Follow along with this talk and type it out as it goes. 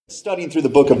Studying through the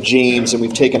book of James, and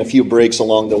we've taken a few breaks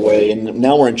along the way, and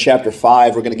now we're in chapter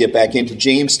 5. We're going to get back into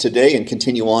James today and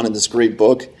continue on in this great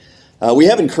book. We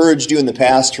have encouraged you in the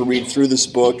past to read through this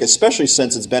book, especially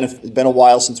since it's been a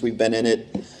while since we've been in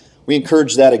it. We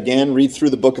encourage that again. Read through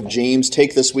the book of James.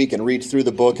 Take this week and read through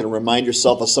the book and remind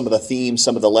yourself of some of the themes,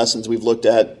 some of the lessons we've looked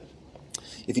at.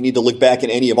 If you need to look back at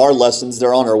any of our lessons,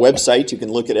 they're on our website. You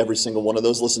can look at every single one of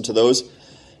those, listen to those,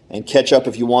 and catch up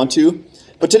if you want to.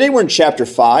 But today we're in chapter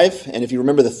 5, and if you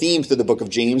remember the theme through the book of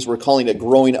James, we're calling it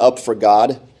Growing Up for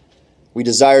God. We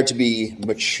desire to be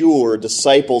mature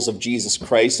disciples of Jesus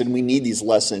Christ, and we need these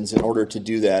lessons in order to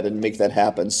do that and make that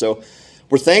happen. So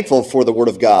we're thankful for the Word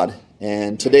of God,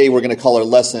 and today we're going to call our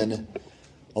lesson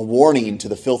A Warning to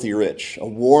the Filthy Rich. A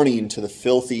warning to the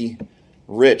filthy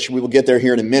rich. We will get there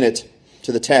here in a minute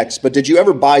to the text, but did you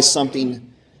ever buy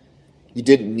something you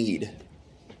didn't need?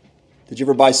 Did you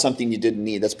ever buy something you didn't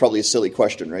need? That's probably a silly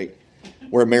question, right?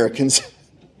 We're Americans.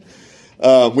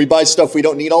 We buy stuff we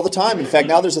don't need all the time. In fact,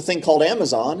 now there's a thing called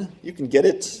Amazon. You can get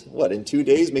it, in 2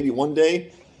 days, maybe 1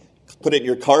 day. Put it in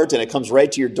your cart and it comes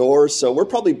right to your door. So we're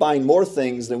probably buying more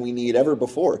things than we need ever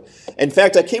before. In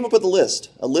fact, I came up with a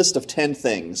list of 10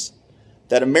 things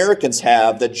that Americans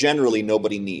have that generally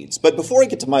nobody needs. But before I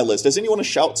get to my list, does anyone want to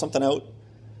shout something out?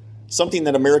 Something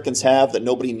that Americans have that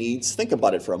nobody needs? Think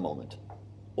about it for a moment.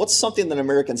 What's something that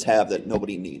Americans have that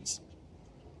nobody needs,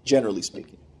 generally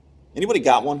speaking? Anybody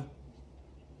got one?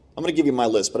 I'm going to give you my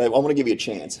list, but I want to give you a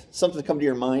chance. Something to come to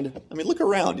your mind? I mean, look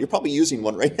around. You're probably using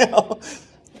one right now.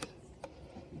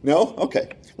 No?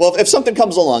 Okay. Well, if something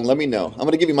comes along, let me know. I'm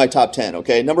going to give you my top 10,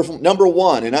 okay? Number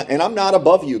one, and I'm not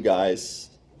above you guys.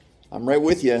 I'm right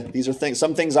with you. These are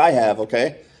some things I have,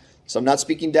 okay? So I'm not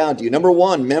speaking down to you. Number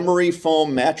one, memory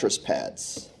foam mattress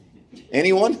pads.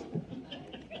 Anyone?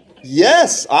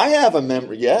 Yes, I have a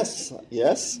memory. Yes.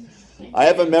 I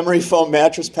have a memory foam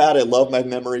mattress pad. I love my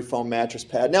memory foam mattress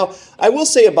pad. Now, I will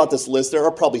say about this list, there are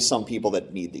probably some people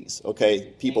that need these,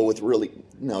 okay? People with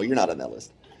no, you're not on that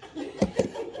list.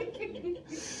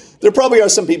 There probably are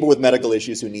some people with medical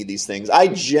issues who need these things. I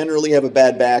generally have a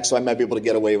bad back, so I might be able to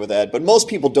get away with that. But most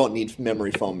people don't need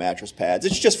memory foam mattress pads.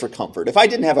 It's just for comfort. If I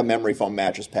didn't have a memory foam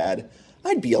mattress pad,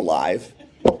 I'd be alive.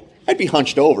 I'd be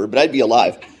hunched over, but I'd be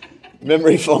alive.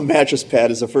 Memory foam mattress pad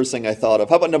is the first thing I thought of.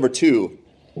 How about number 2?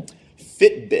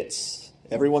 Fitbits.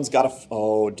 Everyone's got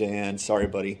oh, Dan, sorry,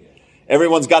 buddy.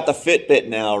 Everyone's got the Fitbit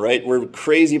now, right? We're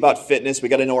crazy about fitness. We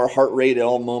got to know our heart rate at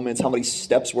all moments, how many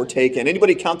steps we're taking.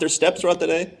 Anybody count their steps throughout the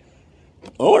day?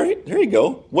 Oh, all right, there you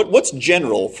go. What's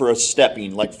general for a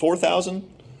stepping? Like 4,000?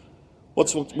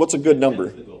 What's a good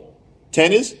number?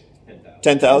 10 is?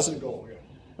 10,000? All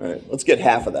right, let's get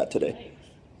half of that today.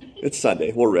 It's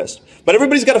Sunday. We'll rest. But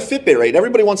everybody's got a Fitbit, right?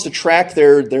 Everybody wants to track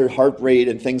their heart rate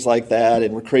and things like that,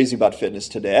 and we're crazy about fitness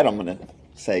today. I'm going to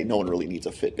say no one really needs a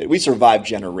Fitbit. We survived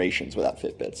generations without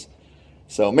Fitbits.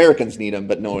 So Americans need them,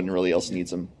 but no one really else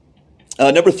needs them.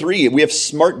 Number 3, we have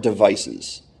smart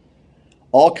devices.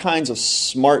 All kinds of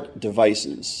smart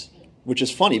devices, which is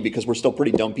funny because we're still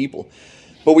pretty dumb people.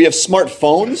 But we have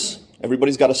smartphones.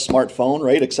 Everybody's got a smartphone,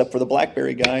 right? Except for the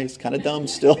BlackBerry guy. He's kind of dumb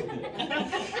still.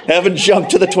 Haven't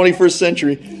jumped to the 21st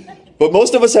century. But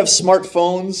most of us have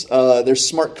smartphones. There's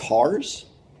smart cars,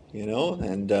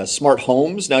 and smart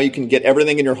homes. Now you can get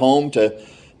everything in your home to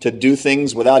do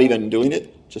things without even doing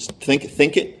it. Just think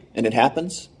it, and it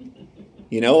happens.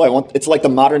 It's like the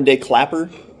modern day clapper.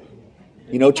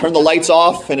 Turn the lights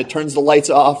off, and it turns the lights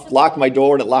off. Lock my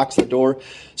door, and it locks the door.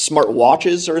 Smart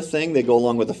watches are a thing. They go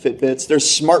along with the Fitbits. There's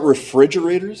smart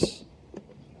refrigerators.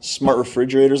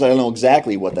 I don't know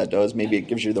exactly what that does. Maybe it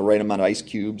gives you the right amount of ice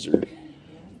cubes or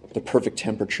the perfect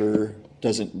temperature.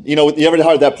 You ever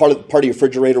had that part of your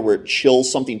refrigerator where it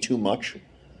chills something too much?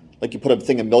 Like you put a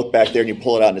thing of milk back there and you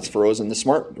pull it out and it's frozen. The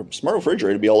smart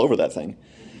refrigerator would be all over that thing.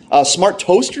 Smart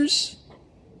toasters.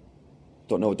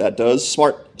 Don't know what that does.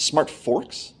 Smart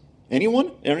forks.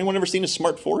 Anyone ever seen a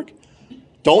smart fork?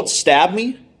 Don't stab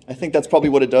me. I think that's probably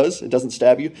what it does. It doesn't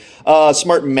stab you.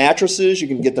 Smart mattresses. You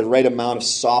can get the right amount of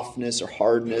softness or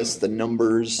hardness, the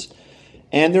numbers.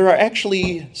 And there are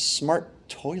actually smart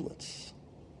toilets.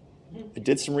 I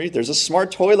did some read. There's a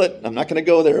smart toilet. I'm not going to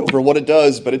go there over what it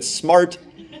does, but it's smart.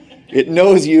 It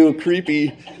knows you.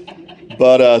 Creepy.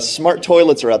 But smart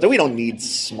toilets are out there. We don't need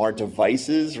smart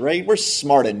devices, right? We're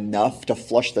smart enough to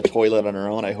flush the toilet on our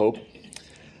own, I hope.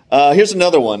 Here's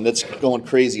another one that's going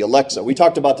crazy, Alexa. We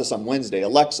talked about this on Wednesday,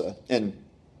 Alexa, and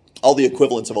all the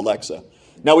equivalents of Alexa.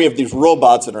 Now we have these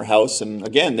robots in our house, and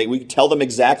again, we tell them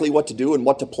exactly what to do and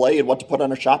what to play and what to put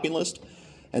on our shopping list,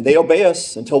 and they obey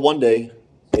us until one day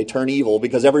they turn evil,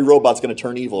 because every robot's going to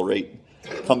turn evil, right?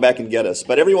 come back and get us.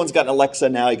 But everyone's got an Alexa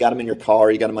now. You got them in your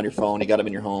car, you got them on your phone, you got them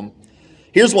in your home.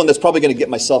 Here's one that's probably going to get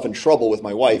myself in trouble with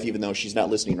my wife, even though she's not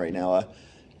listening right now.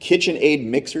 KitchenAid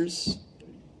mixers.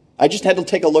 I just had to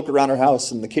take a look around our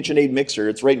house, and the KitchenAid mixer,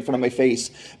 it's right in front of my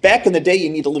face. Back in the day, you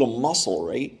need a little muscle,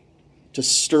 right, to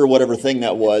stir whatever thing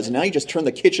that was. And now you just turn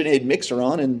the KitchenAid mixer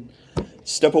on and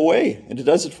step away, and it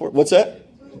does it for. What's that?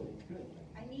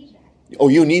 I need that. Oh,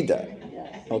 you need that.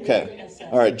 Okay.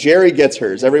 All right, Jerry gets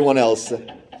hers. Everyone else.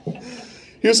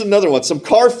 Here's another one. Some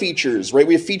car features, right?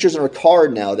 We have features in our car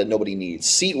now that nobody needs.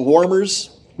 Seat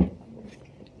warmers.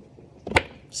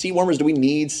 Seat warmers, do we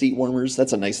need seat warmers?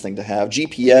 That's a nice thing to have.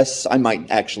 GPS, I might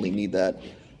actually need that.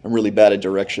 I'm really bad at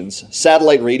directions.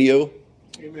 Satellite radio.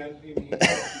 Amen.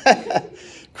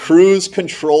 Cruise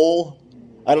control.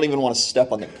 I don't even want to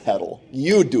step on the pedal.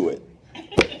 You do it.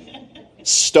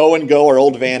 Stow and go. Our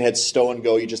old van had stow and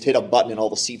go. You just hit a button and all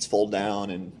the seats fold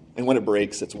down. And when it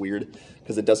breaks, it's weird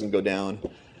because it doesn't go down.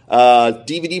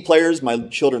 DVD players. My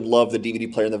children love the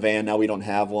DVD player in the van. Now we don't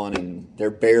have one, and they're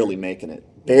barely making it.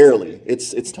 Barely.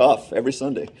 It's tough every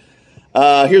Sunday.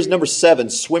 Here's number 7,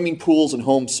 swimming pools and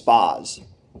home spas.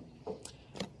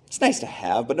 It's nice to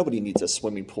have, but nobody needs a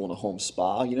swimming pool and a home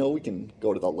spa. You know, we can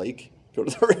go to the lake, go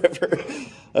to the river.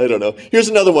 I don't know. Here's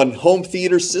another one, home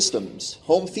theater systems.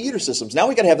 Home theater systems. Now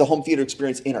we got to have the home theater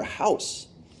experience in our house,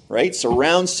 right?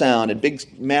 Surround sound and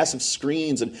big, massive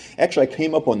screens. And actually, I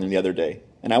came up on them the other day,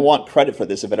 and I want credit for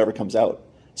this if it ever comes out.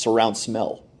 Surround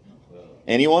smell.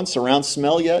 Anyone? Surround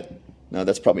smell yet? No,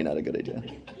 that's probably not a good idea.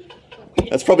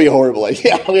 That's probably a horrible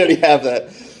idea. We already have that.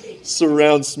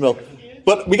 Surround smell.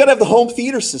 But we got to have the home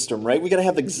theater system, right? We got to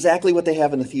have exactly what they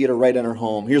have in the theater right in our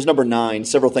home. Here's number 9,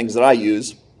 several things that I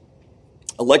use.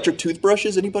 Electric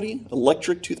toothbrushes, anybody?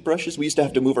 Electric toothbrushes? We used to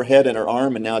have to move our head and our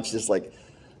arm, and now it's just like,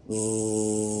 I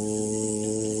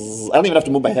don't even have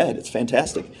to move my head. It's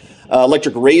fantastic.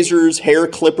 Electric razors, hair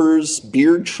clippers,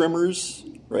 beard trimmers,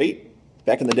 right?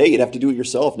 Back in the day, you'd have to do it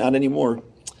yourself. Not anymore.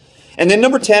 And then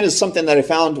number 10 is something that I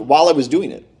found while I was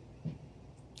doing it.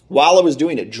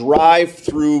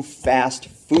 Drive-through fast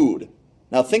food.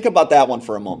 Now think about that one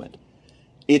for a moment.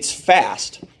 It's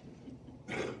fast,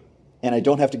 and I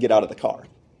don't have to get out of the car.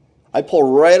 I pull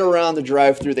right around the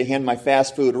drive-through. They hand my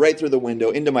fast food right through the window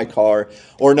into my car.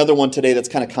 Or another one today that's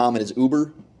kind of common is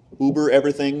Uber. Uber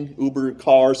everything. Uber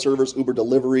car service, Uber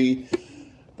delivery.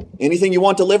 Anything you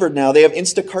want delivered now. They have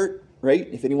Instacart, right?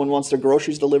 If anyone wants their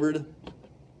groceries delivered.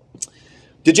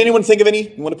 Did anyone think of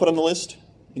any? You want to put on the list?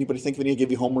 Anybody think of any? Give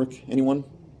you homework? Anyone?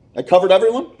 I covered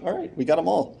everyone? All right, we got them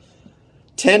all.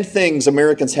 10 things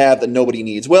Americans have that nobody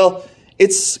needs. Well,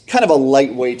 it's kind of a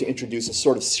light way to introduce a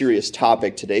sort of serious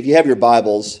topic today. If you have your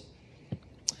Bibles,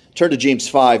 turn to James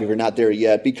 5 if you're not there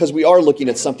yet, because we are looking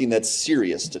at something that's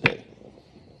serious today.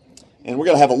 And we're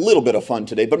going to have a little bit of fun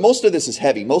today, but most of this is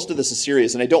heavy. Most of this is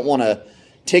serious, and I don't want to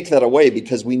take that away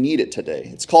because we need it today.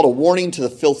 It's called A Warning to the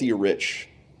Filthy Rich.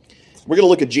 We're going to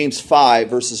look at James 5,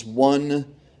 verses 1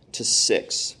 to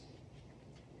 6.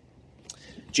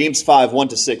 James 5, 1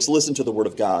 to 6. Listen to the word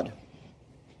of God.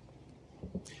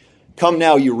 Come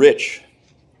now, you rich.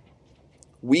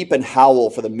 Weep and howl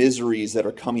for the miseries that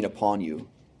are coming upon you.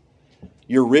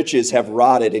 Your riches have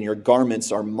rotted, and your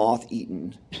garments are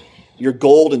moth-eaten. Your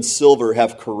gold and silver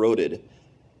have corroded,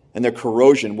 and their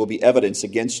corrosion will be evidence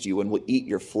against you and will eat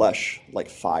your flesh like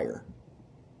fire.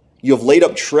 You have laid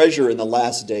up treasure in the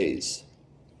last days.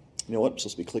 You know what? I'm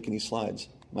supposed to be clicking these slides.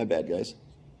 My bad, guys.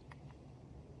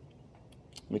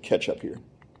 Let me catch up here.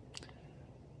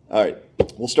 All right.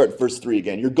 We'll start verse 3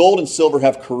 again. Your gold and silver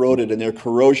have corroded, and their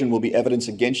corrosion will be evidence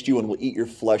against you and will eat your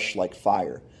flesh like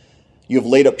fire. You have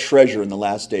laid up treasure in the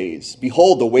last days.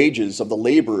 Behold, the wages of the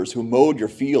laborers who mowed your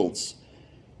fields,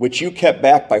 which you kept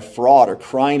back by fraud, are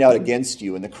crying out against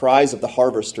you, and the cries of the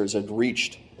harvesters have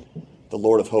reached the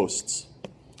Lord of hosts.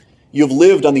 You have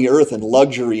lived on the earth in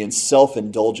luxury and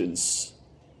self-indulgence.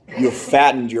 You have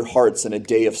fattened your hearts in a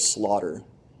day of slaughter.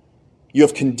 You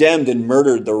have condemned and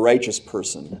murdered the righteous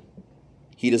person.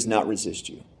 He does not resist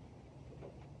you.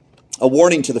 A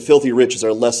warning to the filthy rich is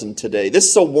our lesson today. This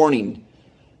is a warning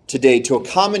today to a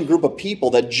common group of people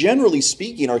that, generally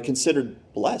speaking, are considered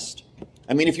blessed.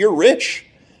 I mean, if you're rich,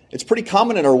 it's pretty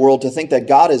common in our world to think that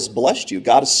God has blessed you.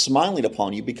 God is smiling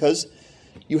upon you because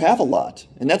you have a lot.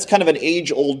 And that's kind of an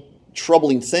age-old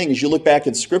troubling thing. As you look back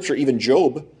in Scripture, even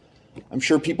Job, I'm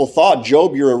sure people thought,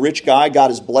 Job, you're a rich guy,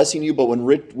 God is blessing you, but when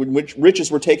riches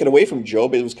were taken away from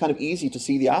Job, it was kind of easy to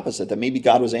see the opposite, that maybe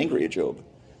God was angry at Job.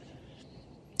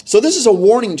 So this is a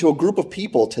warning to a group of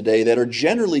people today that are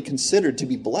generally considered to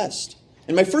be blessed.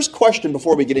 And my first question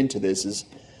before we get into this is,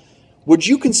 would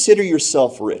you consider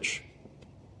yourself rich?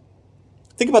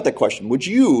 Think about that question. Would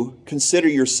you consider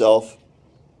yourself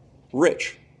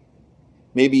rich?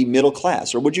 Maybe middle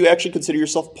class? Or would you actually consider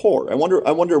yourself poor? I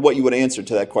wonder what you would answer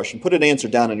to that question. Put an answer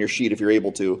down on your sheet if you're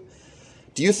able to.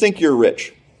 Do you think you're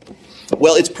rich?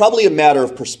 Well, it's probably a matter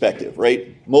of perspective,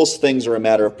 right? Most things are a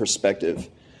matter of perspective.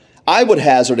 I would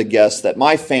hazard a guess that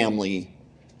my family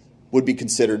would be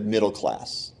considered middle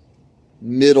class.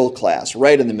 Middle class,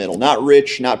 right in the middle. Not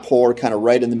rich, not poor, kind of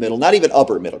right in the middle. Not even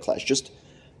upper middle class, just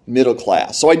middle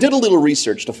class. So I did a little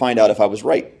research to find out if I was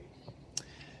right.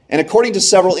 And according to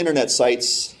several internet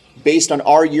sites, based on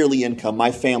our yearly income,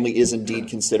 my family is indeed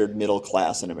considered middle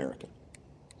class in America.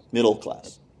 Middle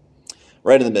class.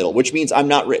 Right in the middle, which means I'm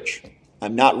not rich.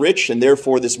 I'm not rich, and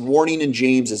therefore this warning in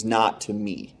James is not to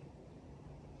me.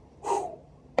 Whew.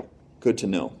 Good to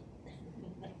know.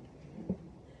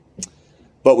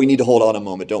 But we need to hold on a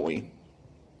moment, don't we?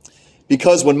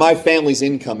 Because when my family's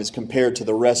income is compared to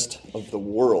the rest of the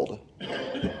world,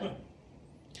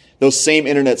 those same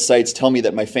internet sites tell me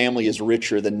that my family is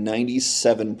richer than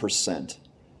 97%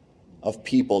 of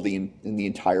people in the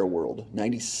entire world.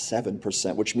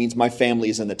 97%, which means my family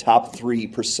is in the top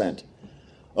 3%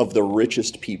 of the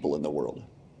richest people in the world.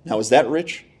 Now, is that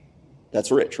rich?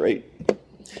 That's rich, right?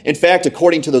 In fact,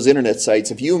 according to those internet sites,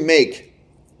 if you make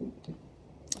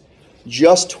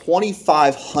just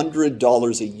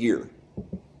 $2,500 a year,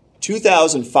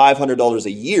 $2,500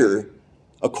 a year,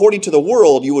 according to the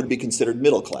world, you would be considered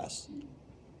middle class.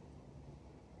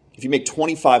 If you make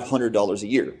 $2,500 a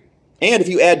year. And if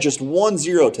you add just 1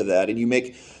 zero to that and you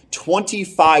make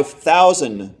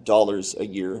 $25,000 a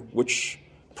year, which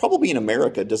probably in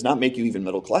America does not make you even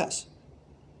middle class.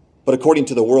 But according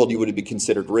to the world, you would be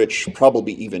considered rich,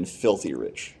 probably even filthy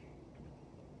rich.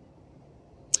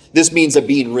 This means that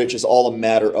being rich is all a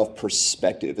matter of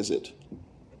perspective, is it?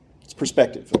 It's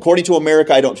perspective. According to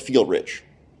America, I don't feel rich.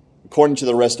 According to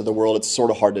the rest of the world, it's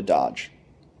sort of hard to dodge.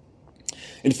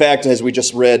 In fact, as we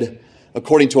just read,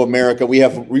 according to America, we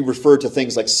refer to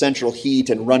things like central heat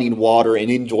and running water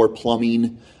and indoor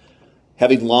plumbing,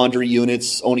 having laundry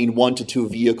units, owning 1 to 2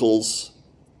 vehicles,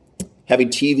 having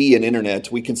TV and internet.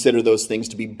 We consider those things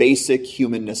to be basic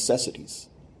human necessities.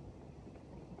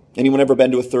 Anyone ever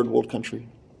been to a third world country?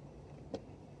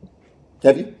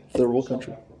 Have you? Third world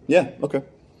country? Yeah, okay.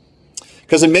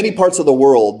 Because in many parts of the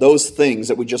world, those things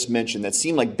that we just mentioned that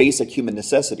seem like basic human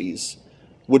necessities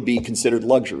would be considered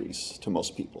luxuries to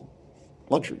most people.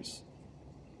 Luxuries.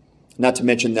 Not to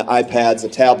mention the iPads, the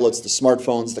tablets, the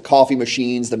smartphones, the coffee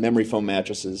machines, the memory foam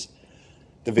mattresses,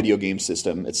 the video game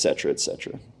system, etc.,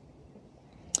 etc.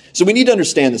 So we need to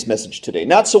understand this message today,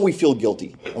 not so we feel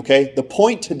guilty, okay? The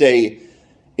point today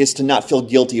is to not feel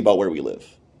guilty about where we live.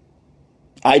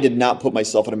 I did not put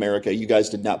myself in America. You guys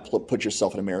did not put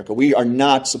yourself in America. We are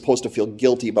not supposed to feel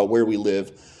guilty about where we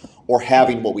live or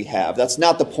having what we have. That's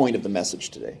not the point of the message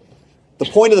today. The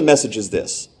point of the message is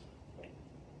this: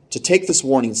 to take this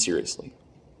warning seriously.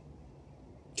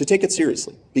 To take it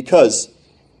seriously. Because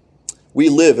we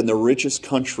live in the richest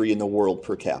country in the world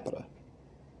per capita.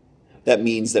 That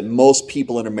means that most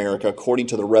people in America, according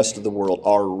to the rest of the world,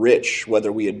 are rich,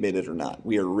 whether we admit it or not.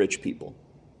 We are rich people.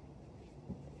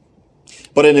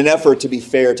 But in an effort to be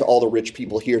fair to all the rich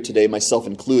people here today, myself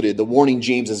included, the warning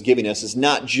James is giving us is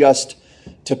not just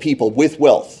to people with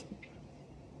wealth.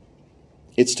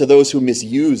 It's to those who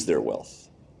misuse their wealth.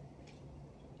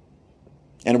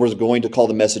 And we're going to call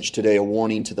the message today a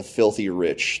warning to the filthy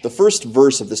rich. The first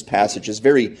verse of this passage is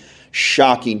very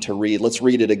shocking to read. Let's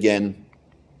read it again.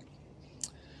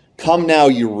 Come now,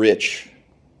 you rich,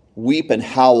 weep and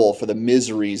howl for the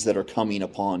miseries that are coming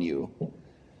upon you.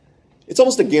 It's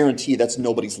almost a guarantee that's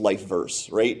nobody's life verse,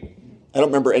 right? I don't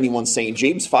remember anyone saying,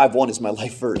 James 5:1 is my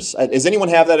life verse. Does anyone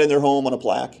have that in their home on a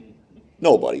plaque?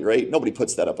 Nobody, right? Nobody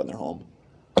puts that up on their home.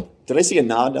 Did I see a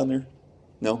nod down there?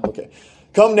 No? Okay.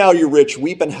 Come now, you rich,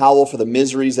 weep and howl for the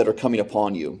miseries that are coming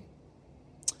upon you.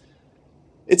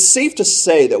 It's safe to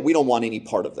say that we don't want any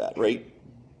part of that, right?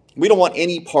 We don't want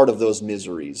any part of those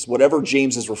miseries. Whatever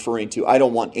James is referring to, I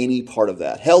don't want any part of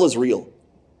that. Hell is real.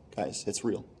 Guys, it's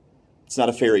real. It's not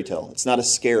a fairy tale. It's not a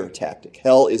scare tactic.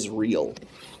 Hell is real.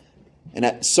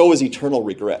 And so is eternal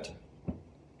regret.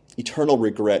 Eternal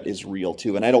regret is real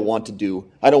too. And I don't want to deal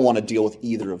with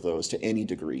either of those to any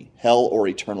degree. Hell or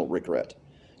eternal regret.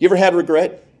 You ever had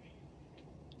regret?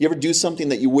 You ever do something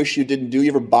that you wish you didn't do?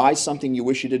 You ever buy something you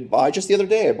wish you didn't buy? Just the other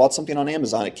day, I bought something on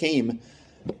Amazon. It came,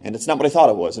 and it's not what I thought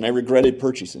it was, and I regretted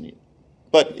purchasing it.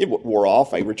 But it wore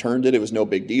off. I returned it. It was no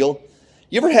big deal.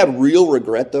 You ever had real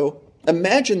regret, though?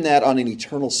 Imagine that on an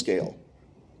eternal scale.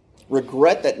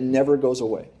 Regret that never goes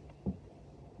away.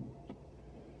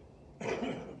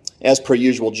 As per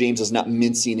usual, James is not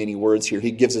mincing any words here.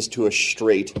 He gives us to us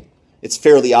straight. It's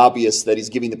fairly obvious that he's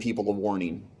giving the people a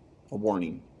warning. A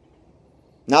warning.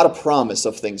 Not a promise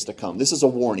of things to come. This is a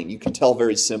warning. You can tell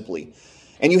very simply.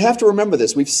 And you have to remember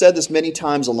this. We've said this many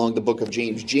times along the book of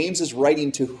James. James is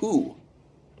writing to who?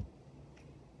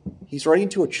 He's writing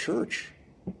to a church.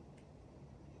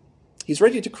 He's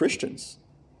writing to Christians.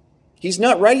 He's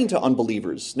not writing to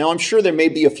unbelievers. Now, I'm sure there may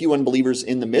be a few unbelievers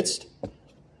in the midst,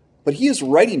 but he is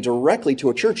writing directly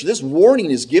to a church. This warning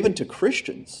is given to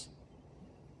Christians.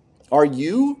 Are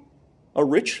you a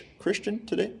rich Christian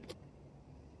today?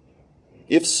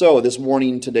 If so, this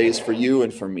warning today is for you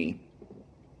and for me.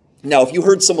 Now, if you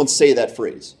heard someone say that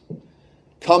phrase,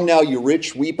 "Come now, you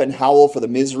rich, weep and howl for the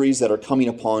miseries that are coming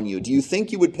upon you," do you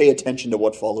think you would pay attention to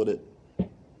what followed it?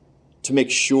 To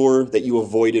make sure that you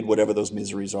avoided whatever those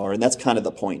miseries are. And that's kind of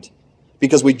the point.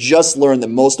 Because we just learned that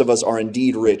most of us are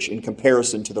indeed rich in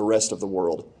comparison to the rest of the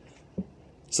world.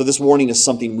 So this warning is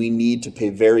something we need to pay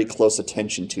very close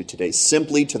attention to today.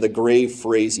 Simply to the grave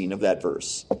phrasing of that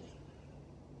verse.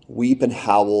 Weep and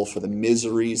howl for the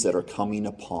miseries that are coming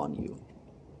upon you.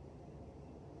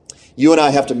 You and I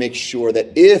have to make sure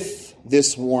that if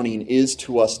this warning is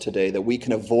to us today, that we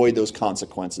can avoid those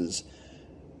consequences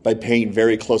by paying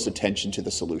very close attention to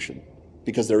the solution,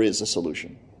 because there is a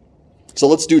solution. So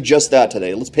let's do just that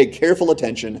today. Let's pay careful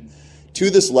attention to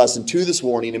this lesson, to this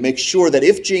warning, and make sure that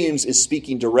if James is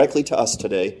speaking directly to us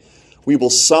today, we will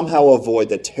somehow avoid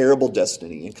the terrible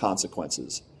destiny and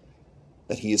consequences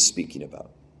that he is speaking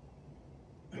about.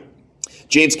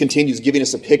 James continues giving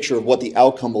us a picture of what the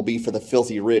outcome will be for the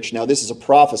filthy rich. Now, this is a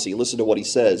prophecy. Listen to what he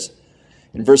says.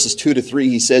 In verses 2 to 3,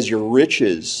 he says, "Your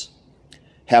riches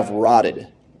have rotted,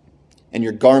 and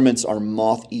your garments are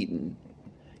moth-eaten.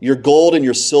 Your gold and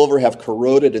your silver have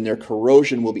corroded, and their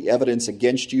corrosion will be evidence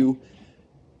against you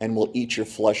and will eat your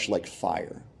flesh like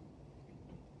fire."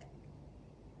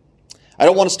 I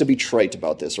don't want us to be trite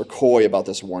about this or coy about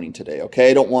this warning today,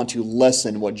 okay? I don't want to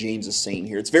lessen what James is saying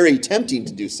here. It's very tempting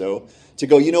to do so, to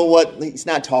go, you know what, he's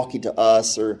not talking to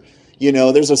us, or, you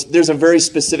know, there's a very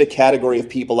specific category of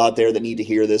people out there that need to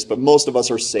hear this, but most of us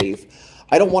are safe.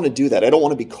 I don't want to do that. I don't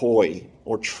want to be coy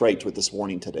or trite with this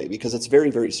warning today, because it's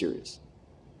very, very serious.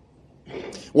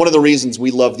 One of the reasons we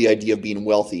love the idea of being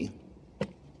wealthy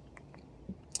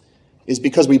is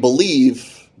because we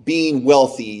believe being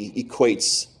wealthy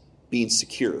equates being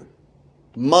secure.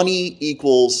 Money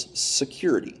equals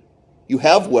security. You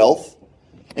have wealth,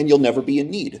 and you'll never be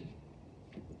in need.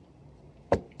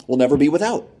 We'll never be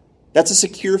without. That's a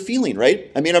secure feeling, right?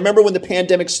 I mean, I remember when the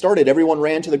pandemic started, everyone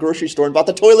ran to the grocery store and bought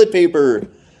the toilet paper.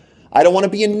 I don't want to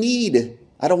be in need.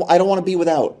 I don't want to be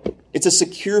without. It's a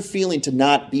secure feeling to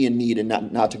not be in need and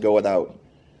not to go without.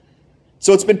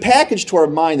 So it's been packaged to our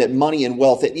mind that money and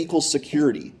wealth, it equals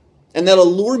security. And that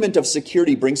allurement of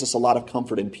security brings us a lot of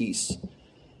comfort and peace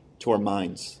to our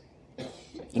minds.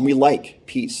 And we like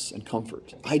peace and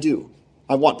comfort. I do.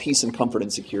 I want peace and comfort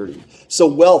and security. So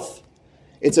wealth,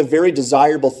 it's a very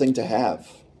desirable thing to have,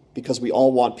 because we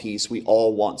all want peace, we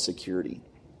all want security.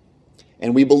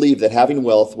 And we believe that having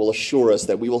wealth will assure us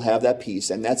that we will have that peace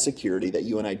and that security that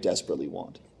you and I desperately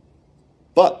want.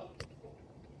 But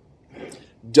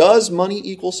does money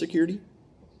equal security?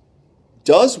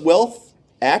 Does wealth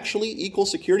actually equal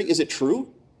security? Is it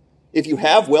true? If you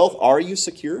have wealth, are you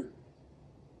secure?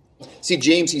 See,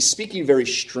 James, he's speaking very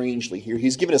strangely here.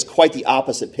 He's given us quite the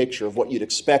opposite picture of what you'd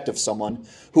expect of someone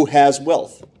who has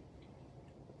wealth.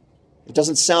 It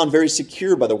doesn't sound very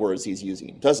secure by the words he's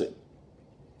using, does it?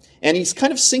 And he's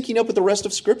kind of syncing up with the rest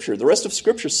of Scripture. The rest of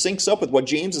Scripture syncs up with what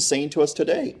James is saying to us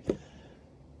today.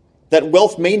 That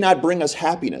wealth may not bring us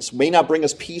happiness, may not bring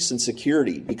us peace and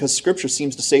security, because Scripture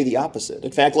seems to say the opposite.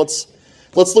 In fact, let's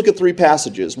look at 3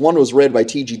 passages. One was read by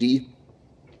TGD,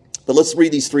 but let's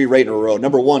read these 3 right in a row.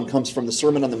 Number 1 comes from the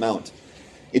Sermon on the Mount.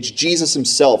 It's Jesus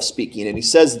himself speaking, and he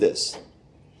says this,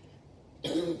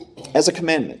 as a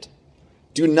commandment,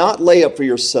 "Do not lay up for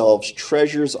yourselves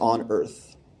treasures on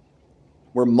earth,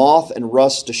 where moth and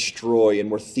rust destroy and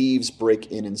where thieves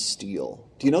break in and steal."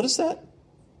 Do you notice that?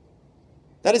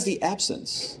 That is the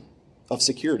absence of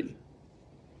security.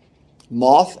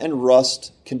 Moth and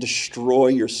rust can destroy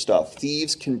your stuff.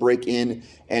 Thieves can break in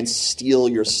and steal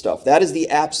your stuff. That is the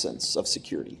absence of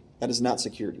security. That is not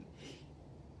security.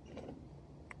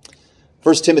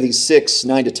 1 Timothy 6,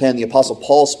 9 to 10, the Apostle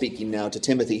Paul speaking now to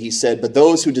Timothy, he said, "But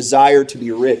those who desire to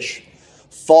be rich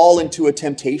fall into a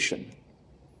temptation,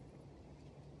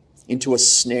 into a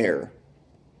snare,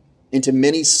 into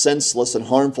many senseless and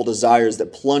harmful desires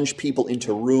that plunge people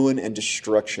into ruin and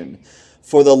destruction.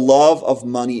 For the love of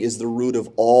money is the root of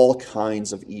all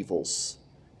kinds of evils.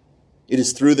 It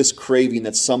is through this craving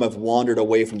that some have wandered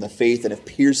away from the faith and have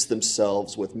pierced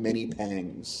themselves with many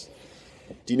pangs.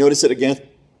 Do you notice it again?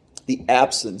 The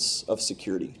absence of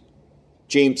security.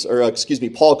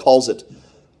 Paul calls it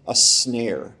a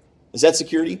snare. Is that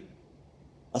security?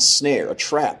 A snare, a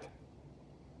trap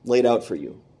laid out for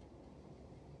you.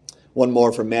 One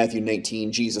more from Matthew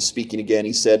 19, Jesus speaking again.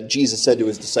 Jesus said to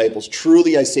his disciples,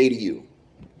 "Truly I say to you,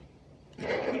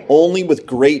 only with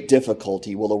great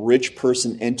difficulty will a rich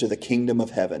person enter the kingdom of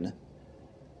heaven.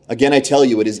 Again, I tell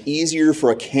you, it is easier for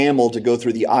a camel to go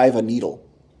through the eye of a needle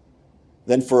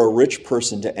than for a rich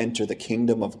person to enter the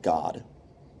kingdom of God."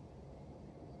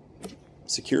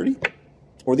 Security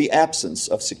or the absence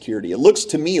of security? It looks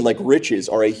to me like riches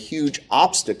are a huge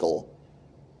obstacle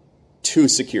to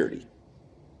security.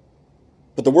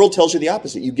 But the world tells you the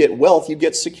opposite. You get wealth, you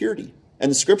get security. And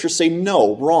the scriptures say,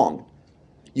 no, wrong.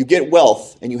 You get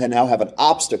wealth, and you now have an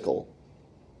obstacle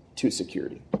to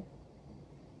security.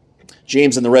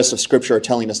 James and the rest of Scripture are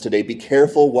telling us today, be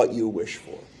careful what you wish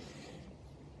for.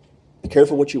 Be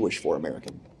careful what you wish for,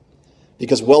 American.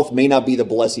 Because wealth may not be the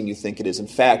blessing you think it is. In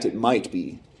fact, it might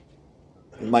be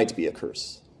a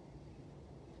curse.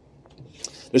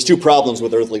 There's two problems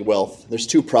with earthly wealth. There's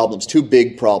two problems, two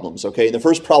big problems, okay? The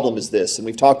first problem is this, and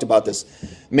we've talked about this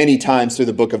many times through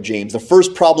the book of James. The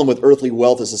first problem with earthly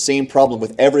wealth is the same problem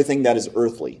with everything that is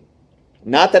earthly.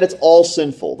 Not that it's all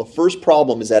sinful. The first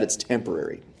problem is that it's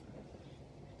temporary.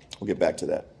 We'll get back to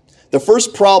that. The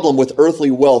first problem with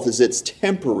earthly wealth is it's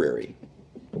temporary.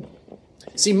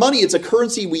 See, money, it's a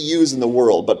currency we use in the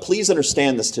world, but please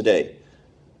understand this today.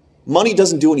 Money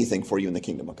doesn't do anything for you in the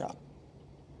kingdom of God.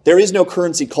 There is no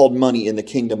currency called money in the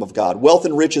kingdom of God. Wealth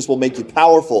and riches will make you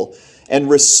powerful and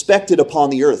respected upon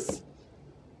the earth,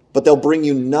 but they'll bring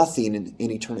you nothing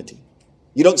in eternity.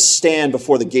 You don't stand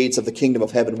before the gates of the kingdom of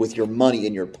heaven with your money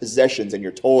and your possessions and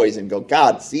your toys and go,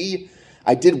 God, see,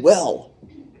 I did well.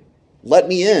 Let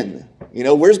me in.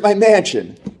 Where's my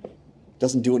mansion?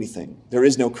 Doesn't do anything. There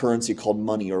is no currency called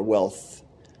money or wealth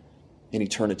in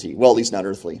eternity. Well, at least not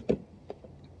earthly.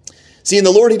 See, in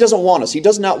the Lord, He doesn't want us. He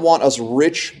does not want us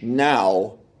rich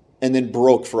now and then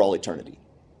broke for all eternity.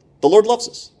 The Lord loves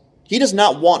us. He does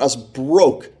not want us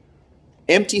broke,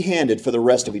 empty-handed for the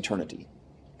rest of eternity.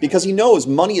 Because He knows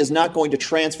money is not going to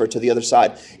transfer to the other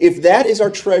side. If that is our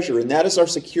treasure and that is our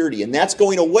security and that's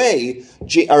going away,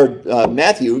 Jesus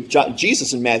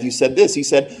in Matthew said this. He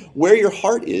said, where your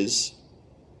heart is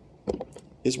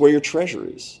where your treasure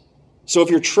is. So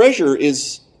if your treasure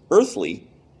is earthly,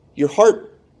 your heart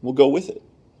will go with it.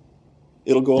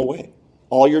 It'll go away.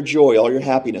 All your joy, all your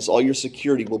happiness, all your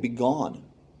security will be gone.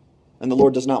 And the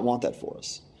Lord does not want that for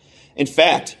us. In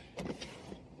fact,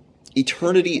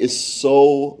 eternity is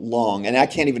so long, and I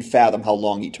can't even fathom how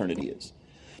long eternity is.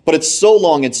 But it's so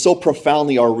long and so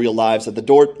profoundly our real lives that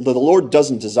the Lord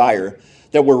doesn't desire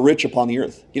that we're rich upon the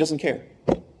earth. He doesn't care.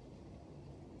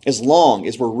 As long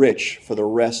as we're rich for the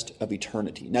rest of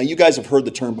eternity. Now, you guys have heard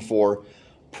the term before,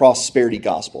 prosperity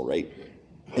gospel, right?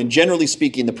 And generally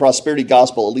speaking, the prosperity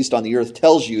gospel, at least on the earth,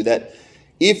 tells you that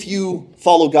if you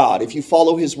follow God, if you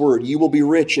follow His word, you will be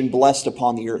rich and blessed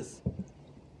upon the earth.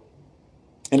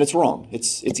 And it's wrong.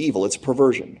 It's evil. It's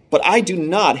perversion. But I do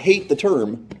not hate the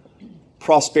term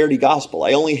prosperity gospel.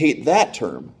 I only hate that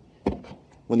term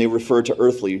when they refer to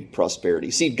earthly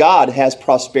prosperity. See, God has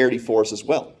prosperity for us as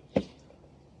well.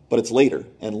 But it's later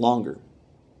and longer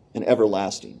and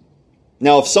everlasting.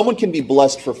 Now, if someone can be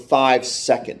blessed for 5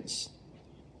 seconds,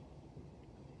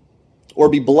 or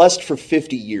be blessed for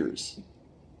 50 years.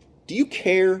 Do you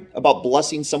care about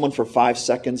blessing someone for 5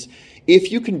 seconds?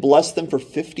 If you can bless them for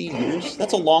 50 years,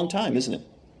 that's a long time, isn't it?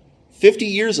 50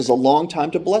 years is a long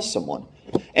time to bless someone.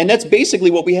 And that's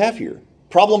basically what we have here.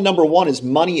 Problem number one is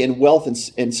money and wealth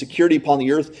and security upon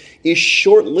the earth is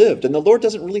short-lived. And the Lord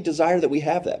doesn't really desire that we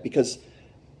have that because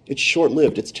it's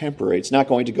short-lived, it's temporary, it's not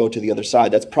going to go to the other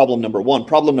side. That's problem number one.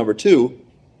 Problem number two,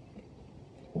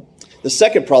 the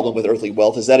second problem with earthly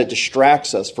wealth is that it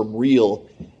distracts us from real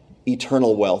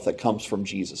eternal wealth that comes from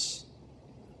Jesus.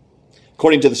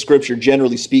 According to the scripture,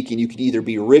 generally speaking, you can either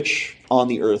be rich on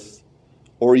the earth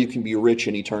or you can be rich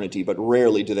in eternity, but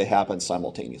rarely do they happen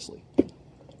simultaneously.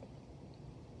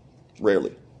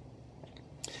 Rarely.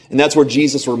 And that's where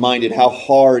Jesus reminded how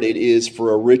hard it is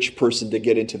for a rich person to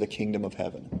get into the kingdom of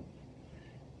heaven.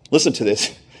 Listen to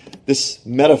this. This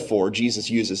metaphor Jesus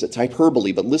uses, it's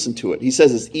hyperbole, but listen to it. He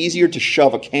says it's easier to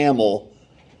shove a camel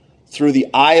through the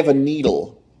eye of a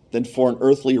needle than for an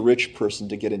earthly rich person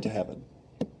to get into heaven.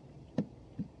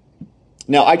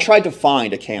 Now, I tried to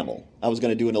find a camel. I was going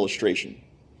to do an illustration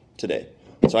today.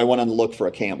 So I went on to look for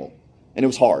a camel, and it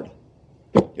was hard.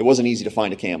 It wasn't easy to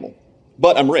find a camel.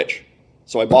 But I'm rich,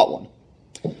 so I bought one.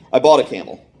 I bought a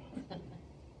camel.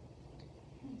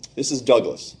 This is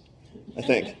Douglas, I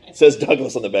think. It says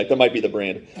Douglas on the back. That might be the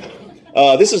brand.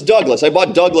 This is Douglas. I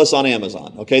bought Douglas on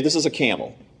Amazon. Okay, this is a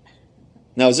camel.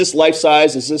 Now, is this life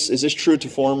size? Is this true to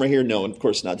form right here? No, of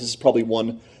course not. This is probably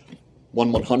one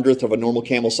 1/100th of a normal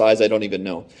camel size. I don't even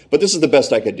know. But this is the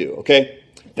best I could do, okay?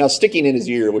 Now, sticking in his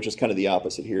ear, which is kind of the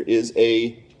opposite here, is a...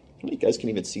 How many guys can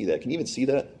even see that? Can you even see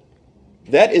that?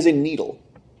 That is a needle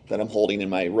that I'm holding in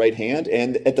my right hand.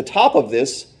 And at the top of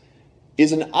this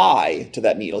is an eye to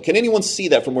that needle. Can anyone see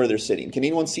that from where they're sitting? Can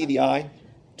anyone see the eye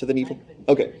to the needle?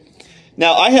 Okay.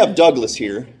 Now, I have Douglas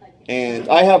here, and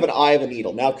I have an eye of a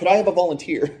needle. Now, could I have a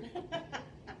volunteer?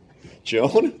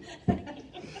 Joan?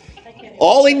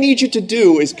 All I need you to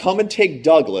do is come and take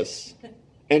Douglas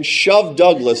and shove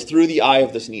Douglas through the eye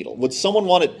of this needle. Would someone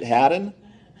want it had in?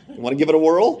 You want to give it a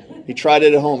whirl? He tried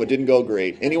it at home. It didn't go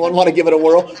great. Anyone want to give it a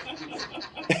whirl?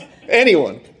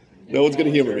 Anyone? No one's going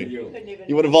to humor me.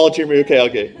 You want to volunteer me?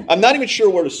 Okay. I'm not even sure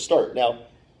where to start. Now,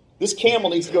 this camel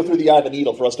needs to go through the eye of the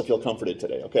needle for us to feel comforted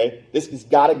today, okay? This has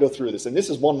got to go through this. And this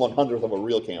is 1/100th of a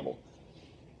real camel.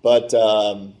 But,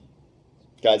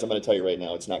 guys, I'm going to tell you right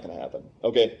now, it's not going to happen,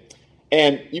 okay?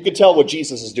 And you can tell what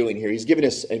Jesus is doing here. He's giving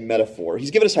us a metaphor.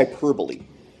 He's giving us hyperbole.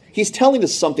 He's telling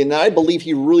us something that I believe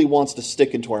he really wants to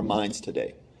stick into our minds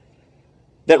today.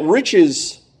 That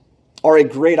riches are a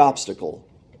great obstacle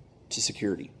to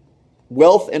security.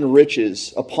 Wealth and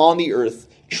riches upon the earth,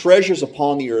 treasures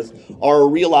upon the earth, are a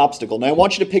real obstacle. Now, I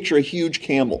want you to picture a huge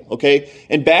camel, okay?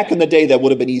 And back in the day, that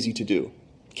would have been easy to do.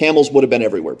 Camels would have been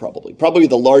everywhere, probably. Probably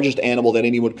the largest animal that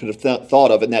anyone could have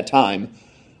thought of in that time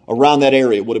around that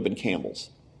area would have been camels.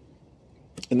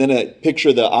 And then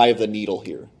picture the eye of the needle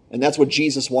here. And that's what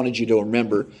Jesus wanted you to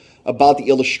remember about the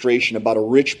illustration about a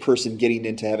rich person getting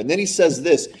into heaven. Then he says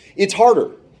this, it's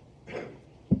harder.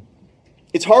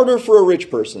 It's harder for a rich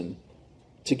person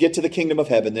to get to the kingdom of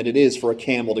heaven than it is for a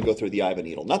camel to go through the eye of a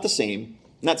needle. Not the same,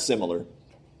 not similar.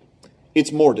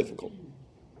 It's more difficult.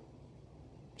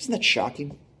 Isn't that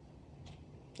shocking?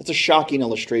 That's a shocking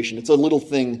illustration. It's a little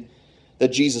thing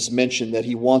that Jesus mentioned that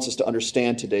he wants us to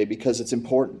understand today because it's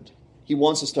important. He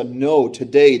wants us to know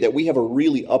today that we have a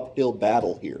really uphill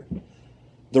battle here.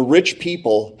 The rich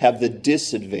people have the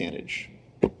disadvantage,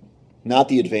 not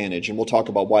the advantage, and we'll talk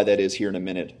about why that is here in a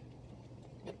minute.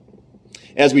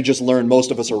 As we just learned,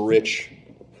 most of us are rich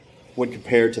when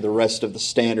compared to the rest of the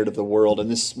standard of the world,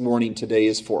 and this morning today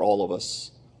is for all of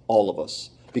us,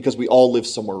 because we all live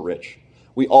somewhere rich.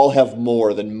 We all have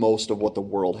more than most of what the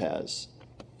world has.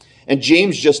 And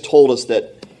James just told us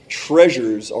that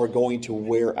treasures are going to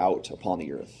wear out upon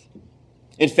the earth.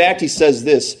 In fact, he says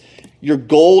this, your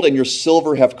gold and your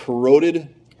silver have corroded,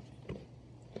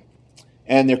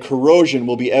 and their corrosion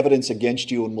will be evidence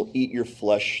against you and will eat your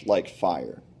flesh like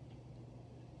fire.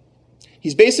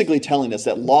 He's basically telling us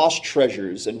that lost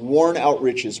treasures and worn out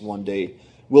riches one day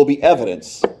will be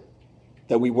evidence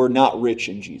that we were not rich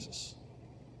in Jesus.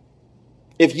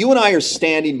 If you and I are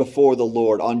standing before the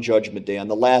Lord on Judgment Day, on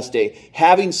the last day,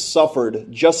 having just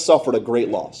suffered a great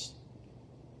loss,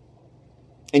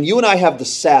 and you and I have the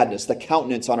sadness, the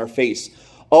countenance on our face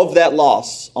of that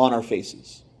loss on our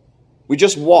faces. We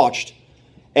just watched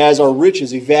as our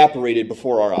riches evaporated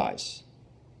before our eyes.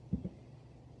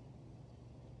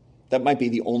 That might be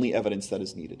the only evidence that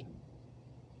is needed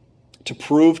to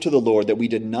prove to the Lord that we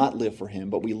did not live for him,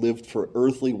 but we lived for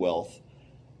earthly wealth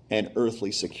and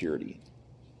earthly security.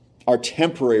 Our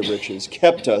temporary riches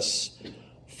kept us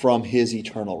from his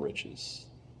eternal riches,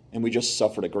 and we just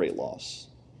suffered a great loss.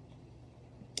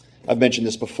 I've mentioned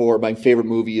this before. My favorite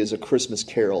movie is A Christmas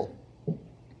Carol.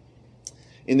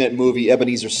 In that movie,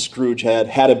 Ebenezer Scrooge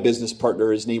had a business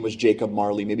partner. His name was Jacob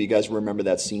Marley. Maybe you guys remember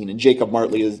that scene. And Jacob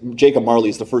Marley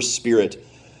is the first spirit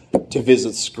to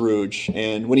visit Scrooge.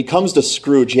 And when he comes to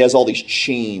Scrooge, he has all these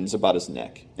chains about his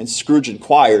neck. And Scrooge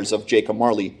inquires of Jacob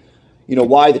Marley,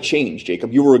 why the chains,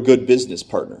 Jacob? You were a good business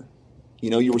partner.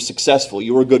 You were successful.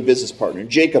 You were a good business partner. And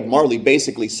Jacob Marley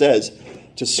basically says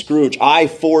to Scrooge, I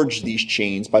forged these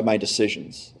chains by my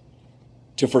decisions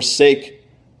to forsake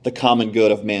the common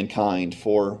good of mankind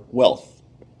for wealth.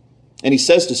 And he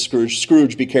says to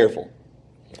Scrooge, be careful.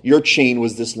 Your chain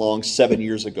was this long 7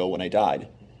 years ago when I died,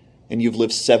 and you've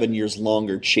lived 7 years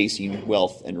longer chasing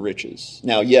wealth and riches.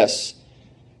 Now, yes,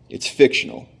 it's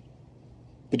fictional.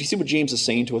 But do you see what James is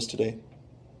saying to us today?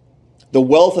 The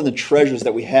wealth and the treasures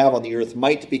that we have on the earth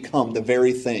might become the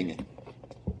very thing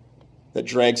that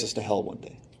drags us to hell one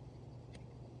day.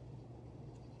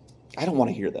 I don't want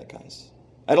to hear that, guys.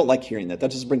 I don't like hearing that.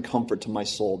 That doesn't bring comfort to my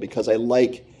soul because I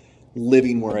like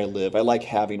living where I live. I like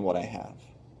having what I have.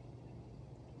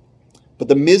 But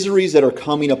the miseries that are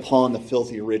coming upon the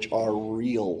filthy rich are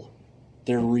real.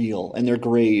 They're real, and they're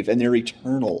grave, and they're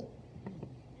eternal.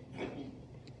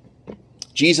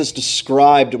 Jesus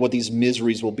described what these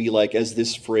miseries will be like as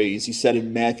this phrase. He said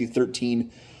in Matthew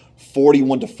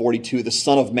 13:41-42, the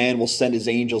Son of Man will send his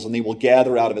angels, and they will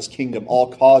gather out of his kingdom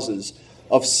all causes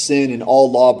of sin and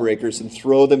all lawbreakers, and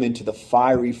throw them into the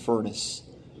fiery furnace.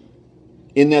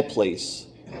 In that place,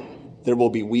 there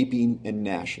will be weeping and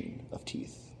gnashing of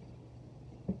teeth.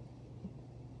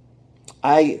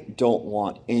 I don't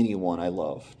want anyone I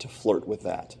love to flirt with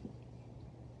that.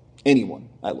 Anyone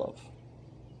I love.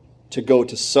 To go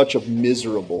to such a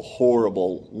miserable,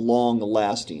 horrible,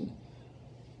 long-lasting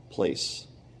place.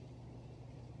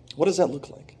 What does that look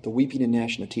like? The weeping and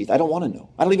gnashing of teeth. I don't want to know.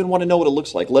 I don't even want to know what it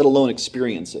looks like, let alone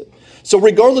experience it. So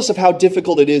regardless of how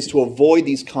difficult it is to avoid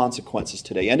these consequences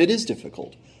today, and it is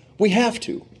difficult, we have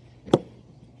to.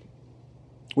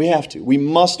 We have to. We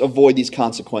must avoid these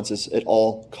consequences at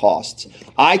all costs.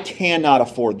 I cannot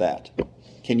afford that.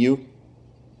 Can you?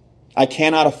 I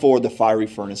cannot afford the fiery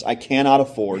furnace. I cannot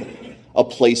afford a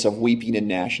place of weeping and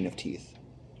gnashing of teeth.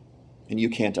 And you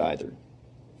can't either.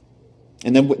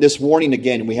 And then this warning,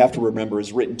 again, we have to remember,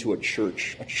 is written to a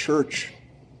church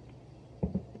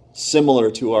similar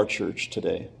to our church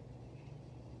today.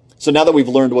 So now that we've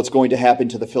learned what's going to happen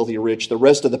to the filthy rich, the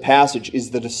rest of the passage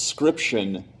is the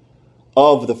description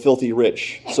of the filthy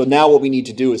rich. So now what we need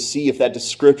to do is see if that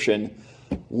description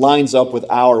lines up with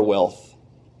our wealth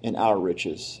and our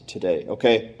riches today,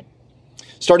 okay?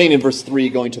 Starting in verse 3,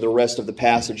 going to the rest of the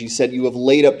passage, he said, you have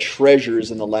laid up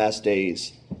treasures in the last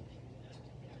days.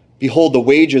 Behold, the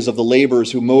wages of the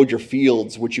laborers who mowed your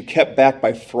fields, which you kept back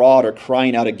by fraud, are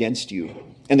crying out against you.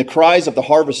 And the cries of the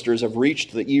harvesters have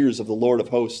reached the ears of the Lord of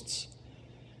hosts.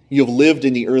 You have lived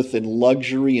in the earth in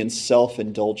luxury and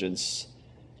self-indulgence.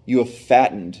 You have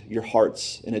fattened your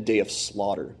hearts in a day of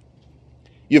slaughter.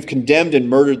 You have condemned and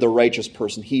murdered the righteous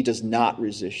person. He does not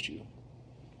resist you.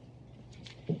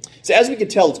 So as we can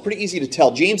tell, it's pretty easy to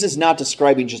tell. James is not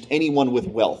describing just anyone with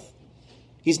wealth.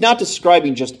 He's not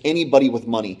describing just anybody with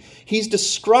money. He's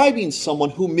describing someone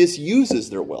who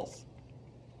misuses their wealth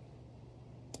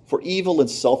for evil and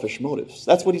selfish motives.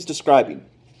 That's what he's describing.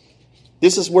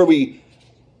 This is where we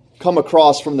come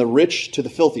across from the rich to the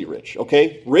filthy rich,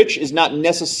 okay? Rich is not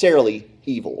necessarily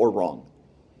evil or wrong.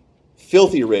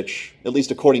 Filthy rich, at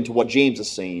least according to what James is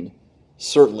saying,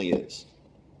 certainly is.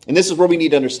 And this is where we need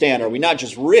to understand, are we not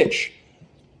just rich,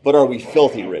 but are we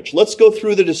filthy rich? Let's go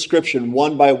through the description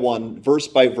one by one, verse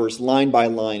by verse, line by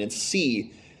line, and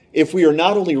see if we are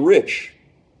not only rich,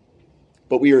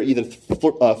 but we are either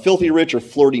filthy rich or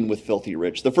flirting with filthy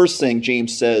rich. The first thing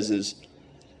James says is,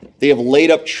 they have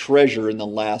laid up treasure in the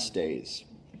last days.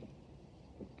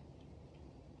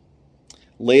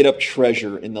 Laid up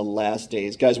treasure in the last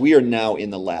days. Guys, we are now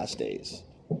in the last days.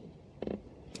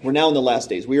 We're now in the last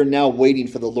days. We are now waiting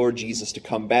for the Lord Jesus to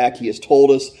come back. He has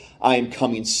told us, I am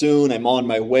coming soon. I'm on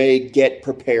my way. Get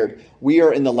prepared. We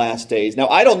are in the last days. Now,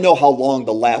 I don't know how long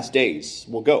the last days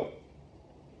will go.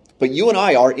 But you and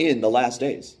I are in the last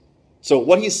days. So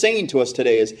what he's saying to us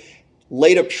today is,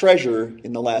 laid up treasure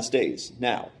in the last days,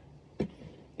 now.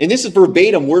 And this is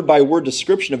verbatim, word by word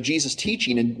description of Jesus'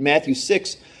 teaching in Matthew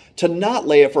 6, to not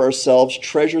lay up for ourselves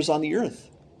treasures on the earth.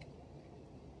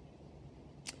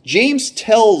 James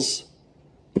tells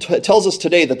us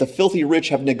today that the filthy rich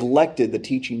have neglected the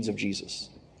teachings of Jesus.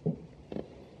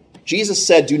 Jesus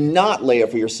said, do not lay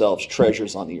up for yourselves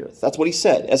treasures on the earth. That's what he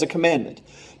said as a commandment.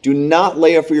 Do not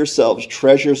lay up for yourselves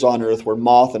treasures on earth where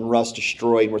moth and rust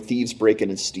destroy and where thieves break in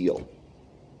and steal.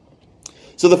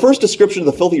 So the first description of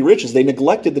the filthy rich is they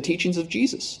neglected the teachings of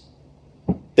Jesus.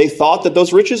 They thought that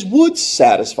those riches would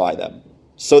satisfy them,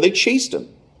 so they chased him.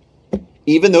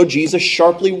 Even though Jesus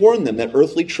sharply warned them that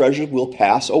earthly treasures will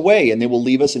pass away and they will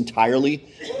leave us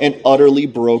entirely and utterly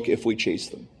broke if we chase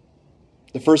them.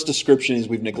 The first description is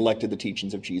we've neglected the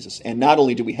teachings of Jesus. And not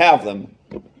only do we have them,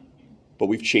 but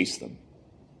we've chased them.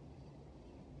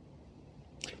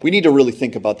 We need to really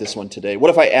think about this one today. What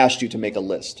if I asked you to make a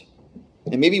list?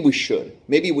 And maybe we should.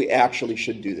 Maybe we actually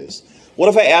should do this. What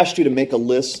if I asked you to make a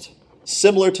list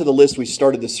similar to the list we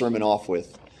started the sermon off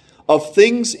with of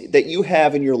things that you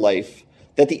have in your life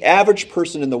that the average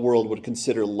person in the world would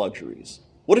consider luxuries?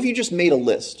 What if you just made a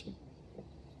list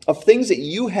of things that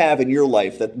you have in your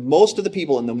life that most of the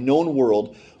people in the known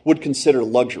world would consider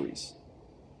luxuries?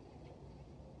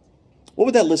 What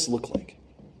would that list look like?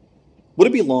 Would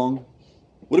it be long?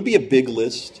 Would it be a big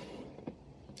list?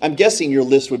 I'm guessing your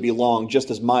list would be long just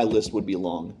as my list would be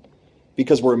long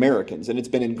because we're Americans and it's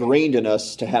been ingrained in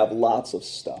us to have lots of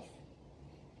stuff.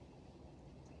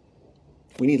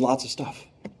 We need lots of stuff.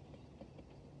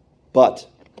 But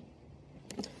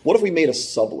what if we made a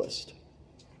sub-list,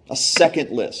 a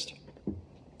second list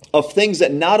of things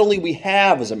that not only we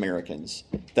have as Americans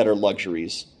that are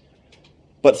luxuries,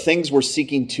 but things we're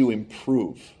seeking to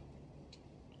improve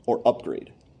or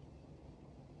upgrade?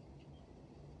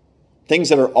 Things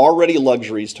that are already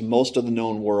luxuries to most of the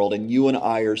known world, and you and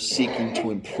I are seeking to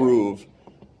improve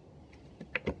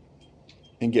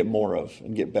and get more of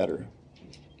and get better.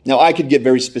 Now, I could get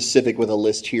very specific with a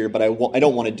list here, but I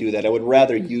don't want to do that. I would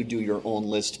rather you do your own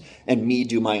list and me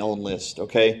do my own list,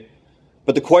 okay?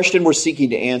 But the question we're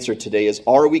seeking to answer today is,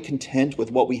 are we content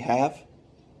with what we have?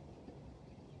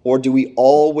 Or do we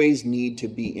always need to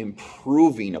be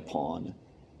improving upon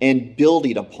and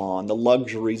building upon the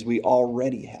luxuries we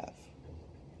already have?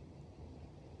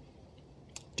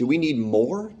 Do we need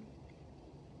more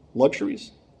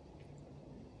luxuries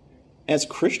as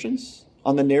Christians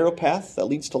on the narrow path that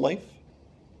leads to life?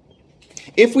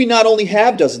 If we not only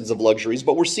have dozens of luxuries,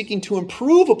 but we're seeking to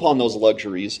improve upon those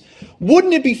luxuries,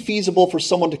 wouldn't it be feasible for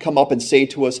someone to come up and say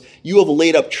to us, you have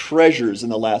laid up treasures in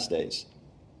the last days?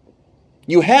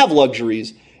 You have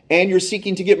luxuries, and you're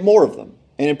seeking to get more of them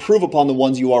and improve upon the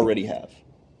ones you already have.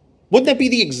 Wouldn't that be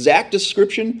the exact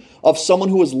description of someone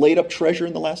who has laid up treasure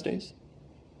in the last days?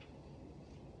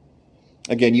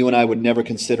 Again, you and I would never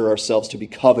consider ourselves to be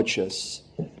covetous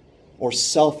or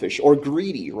selfish or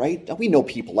greedy, right? We know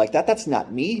people like that. That's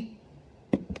not me.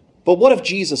 But what if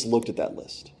Jesus looked at that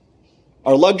list?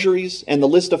 Our luxuries and the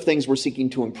list of things we're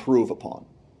seeking to improve upon.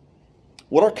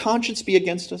 Would our conscience be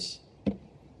against us?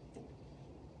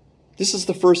 This is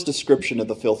the first description of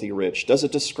the filthy rich. Does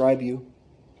it describe you?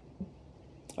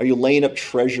 Are you laying up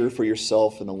treasure for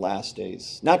yourself in the last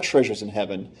days? Not treasures in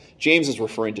heaven. James is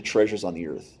referring to treasures on the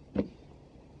earth.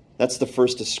 That's the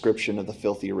first description of the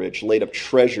filthy rich, laid up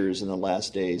treasures in the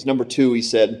last days. Number 2, he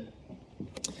said,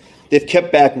 they've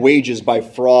kept back wages by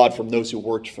fraud from those who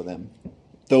worked for them,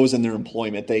 those in their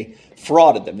employment. They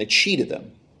frauded them. They cheated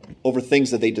them over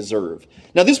things that they deserve.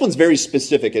 Now, this one's very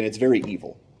specific, and it's very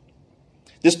evil.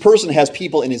 This person has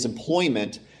people in his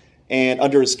employment and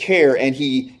under his care, and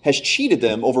he has cheated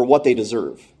them over what they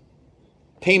deserve.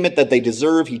 Payment that they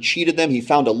deserve, he cheated them. He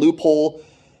found a loophole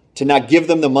to not give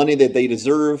them the money that they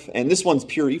deserve. And this one's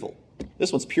pure evil.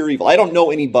 This one's pure evil. I don't know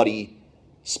anybody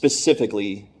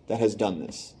specifically that has done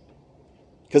this,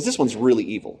 because this one's really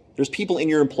evil. There's people in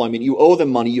your employment. You owe them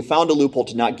money. You found a loophole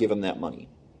to not give them that money.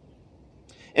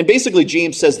 And basically,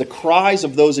 James says the cries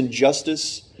of those in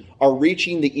justice are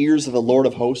reaching the ears of the Lord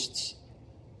of hosts.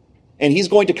 And he's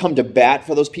going to come to bat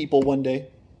for those people one day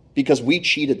because we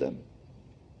cheated them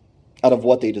out of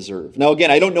what they deserve. Now, again,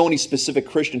 I don't know any specific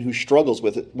Christian who struggles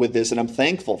with this, and I'm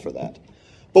thankful for that.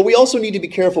 But we also need to be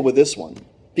careful with this one,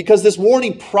 because this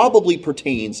warning probably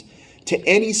pertains to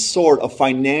any sort of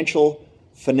financial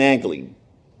finagling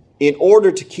in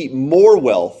order to keep more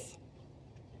wealth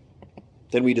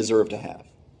than we deserve to have,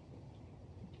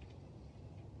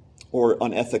 or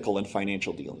unethical in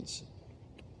financial dealings.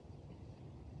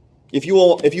 If you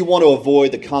want to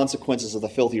avoid the consequences of the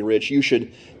filthy rich, you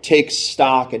should take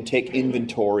stock and take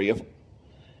inventory of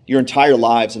your entire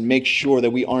lives and make sure that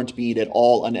we aren't being at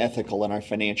all unethical in our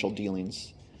financial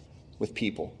dealings with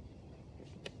people,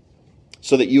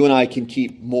 so that you and I can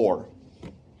keep more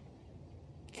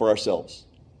for ourselves.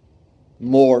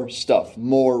 More stuff,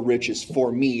 more riches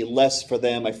for me, less for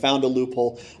them. I found a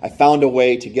loophole. I found a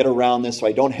way to get around this so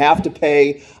I don't have to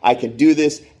pay. I can do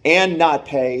this and not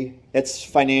pay. That's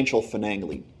financial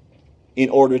finagling in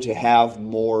order to have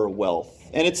more wealth.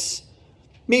 And it's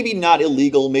maybe not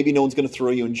illegal. Maybe no one's going to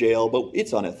throw you in jail, but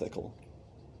it's unethical.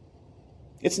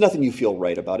 It's nothing you feel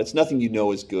right about. It's nothing you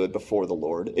know is good before the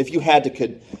Lord. If you had to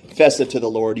confess it to the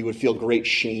Lord, you would feel great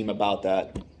shame about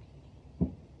that.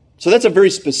 So that's a very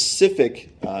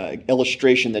specific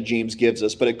illustration that James gives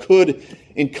us, but it could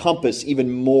encompass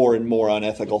even more and more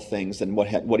unethical things than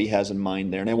what he has in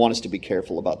mind there. And I want us to be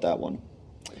careful about that one.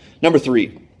 Number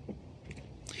 3,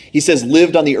 he says,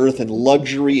 lived on the earth in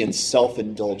luxury and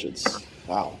self-indulgence.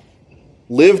 Wow.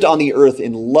 Lived on the earth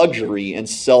in luxury and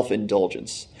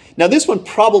self-indulgence. Now, this one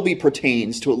probably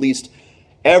pertains to at least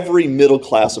every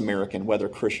middle-class American, whether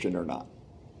Christian or not,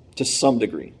 to some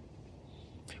degree.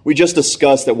 We just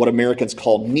discussed that what Americans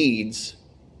call needs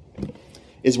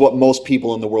is what most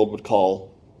people in the world would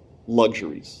call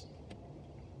luxuries.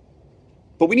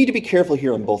 But we need to be careful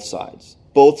here on both sides.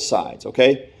 Both sides,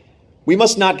 okay? We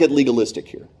must not get legalistic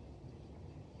here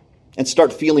and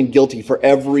start feeling guilty for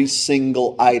every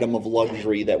single item of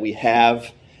luxury that we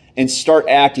have and start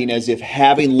acting as if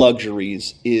having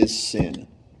luxuries is sin.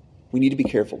 We need to be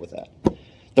careful with that.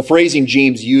 The phrasing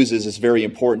James uses is very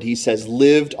important. He says,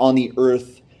 lived on the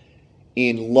earth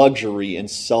in luxury and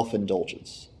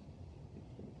self-indulgence.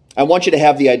 I want you to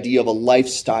have the idea of a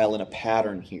lifestyle and a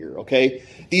pattern here, okay?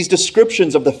 These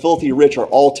descriptions of the filthy rich are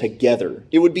all together.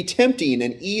 It would be tempting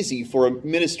and easy for a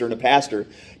minister and a pastor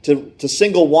to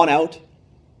single one out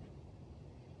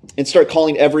and start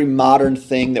calling every modern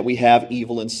thing that we have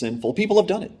evil and sinful. People have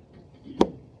done it.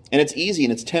 And it's easy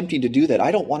and it's tempting to do that.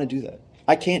 I don't want to do that.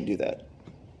 I can't do that.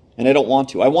 And I don't want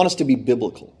to. I want us to be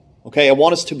biblical. Okay, I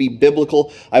want us to be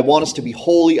biblical. I want us to be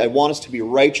holy. I want us to be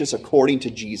righteous according to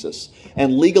Jesus.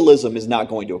 And legalism is not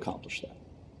going to accomplish that.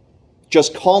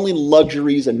 Just calling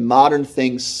luxuries and modern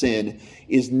things sin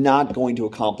is not going to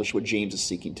accomplish what James is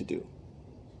seeking to do.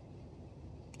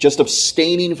 Just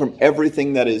abstaining from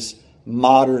everything that is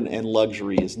modern and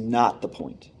luxury is not the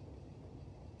point.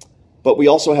 But we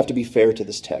also have to be fair to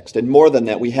this text. And more than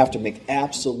that, we have to make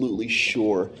absolutely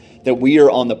sure that we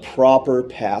are on the proper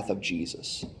path of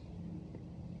Jesus.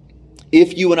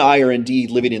 If you and I are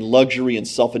indeed living in luxury and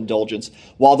self-indulgence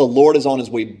while the Lord is on his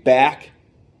way back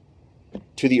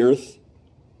to the earth,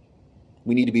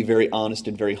 we need to be very honest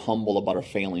and very humble about our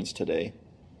failings today,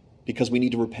 because we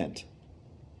need to repent.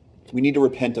 We need to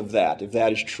repent of that, if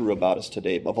that is true about us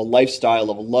today, of a lifestyle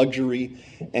of luxury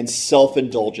and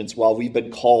self-indulgence while we've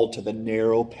been called to the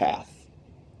narrow path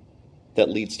that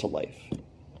leads to life.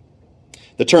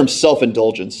 The term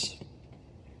self-indulgence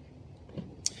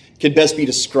can best be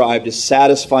described as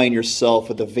satisfying yourself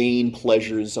with the vain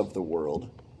pleasures of the world.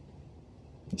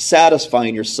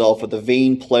 Satisfying yourself with the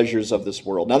vain pleasures of this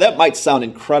world. Now that might sound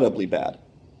incredibly bad,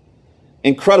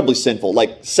 incredibly sinful,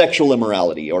 like sexual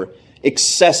immorality or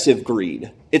excessive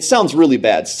greed. It sounds really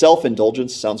bad.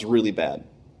 Self-indulgence sounds really bad.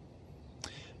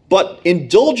 But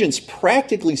indulgence,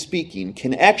 practically speaking,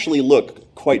 can actually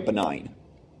look quite benign.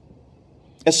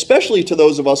 Especially to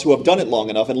those of us who have done it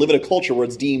long enough and live in a culture where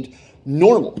it's deemed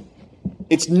normal.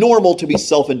 It's normal to be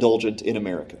self-indulgent in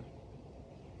America.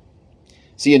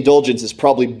 See, indulgence is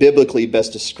probably biblically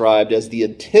best described as the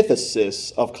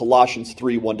antithesis of Colossians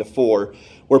 3, 1-4,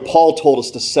 where Paul told us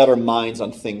to set our minds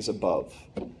on things above,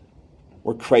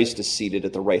 where Christ is seated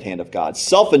at the right hand of God.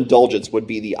 Self-indulgence would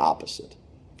be the opposite.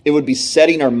 It would be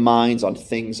setting our minds on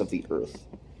things of the earth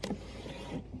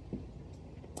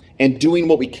and doing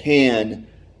what we can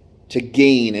to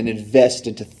gain and invest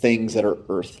into things that are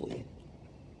earthly,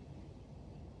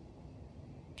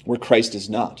 where Christ is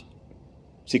not.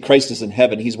 See, Christ is in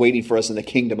heaven. He's waiting for us in the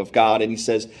kingdom of God. And he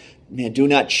says, man, do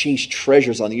not chase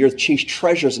treasures on the earth. Chase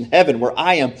treasures in heaven where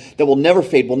I am that will never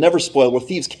fade, will never spoil, where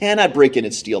thieves cannot break in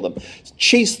and steal them.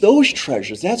 Chase those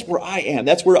treasures. That's where I am.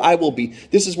 That's where I will be.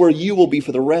 This is where you will be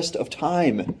for the rest of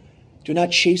time. Do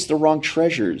not chase the wrong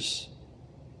treasures.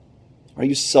 Are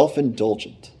you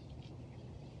self-indulgent?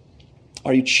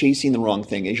 Are you chasing the wrong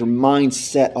thing? Is your mind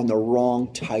set on the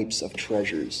wrong types of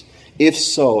treasures? If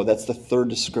so, that's the third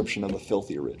description of the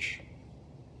filthy rich.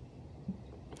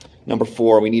 Number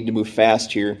 4, we need to move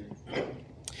fast here.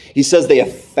 He says they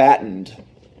have fattened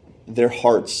their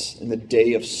hearts in the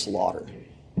day of slaughter.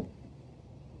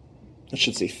 I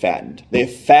should say fattened. They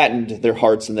have fattened their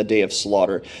hearts in the day of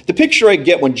slaughter. The picture I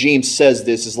get when James says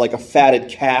this is like a fatted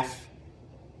calf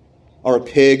or a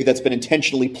pig that's been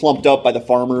intentionally plumped up by the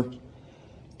farmer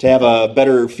to have a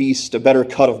better feast, a better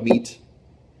cut of meat.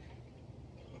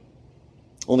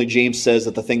 Only James says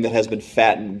that the thing that has been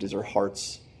fattened is our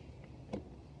hearts.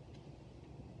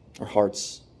 Our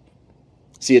hearts.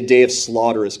 See, a day of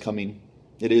slaughter is coming.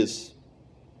 It is.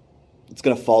 It's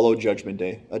going to follow Judgment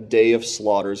Day. A day of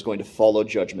slaughter is going to follow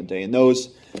Judgment Day. And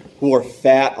those who are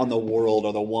fat on the world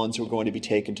are the ones who are going to be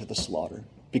taken to the slaughter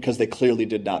because they clearly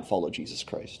did not follow Jesus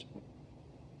Christ.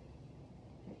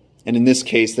 And in this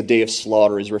case, the day of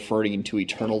slaughter is referring to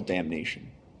eternal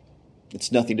damnation.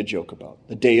 It's nothing to joke about.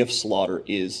 The day of slaughter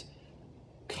is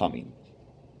coming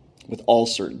with all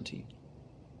certainty.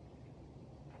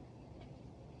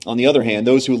 On the other hand,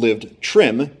 those who lived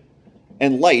trim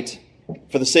and light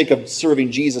for the sake of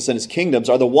serving Jesus and his kingdoms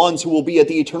are the ones who will be at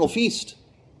the eternal feast.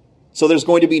 So there's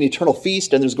going to be an eternal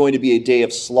feast and there's going to be a day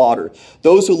of slaughter.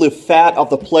 Those who live fat of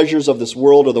the pleasures of this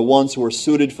world are the ones who are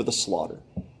suited for the slaughter.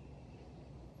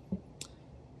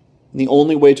 And the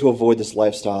only way to avoid this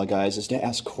lifestyle, guys, is to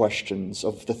ask questions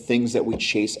of the things that we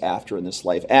chase after in this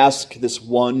life. Ask this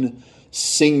one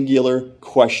singular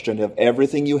question of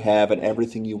everything you have and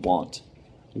everything you want.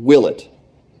 Will it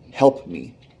help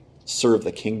me serve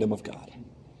the kingdom of God?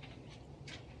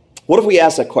 What if we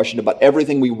ask that question about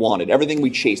everything we wanted, everything we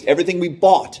chased, everything we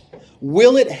bought?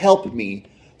 Will it help me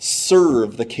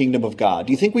serve the kingdom of God?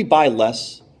 Do you think we buy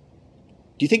less?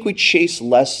 Do you think we chase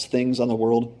less things on the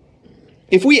world?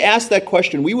 If we asked that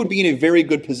question, we would be in a very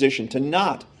good position to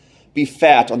not be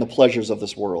fat on the pleasures of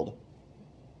this world.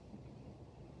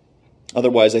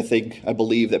 Otherwise, I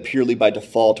believe that purely by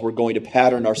default, we're going to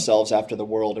pattern ourselves after the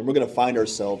world, and we're going to find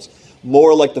ourselves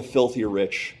more like the filthy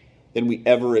rich than we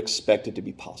ever expected to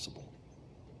be possible.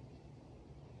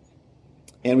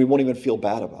 And we won't even feel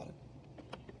bad about it.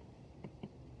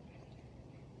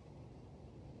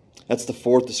 That's the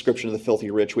fourth description of the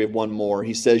filthy rich. We have one more.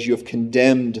 He says, you have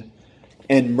condemned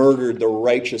and murdered the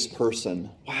righteous person.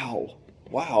 Wow.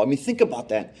 I mean, think about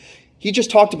that. He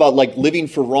just talked about like living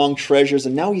for wrong treasures,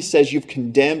 and now he says you've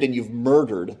condemned and you've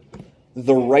murdered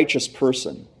the righteous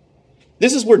person.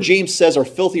 This is where James says our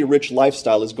filthy rich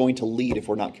lifestyle is going to lead if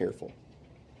we're not careful.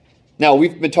 Now,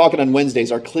 we've been talking on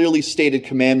Wednesdays. Our clearly stated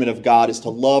commandment of God is to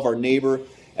love our neighbor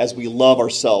as we love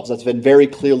ourselves. That's been very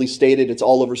clearly stated. It's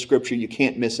all over Scripture. You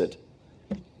can't miss it.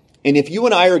 And if you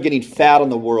and I are getting fat on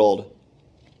the world,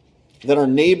 then our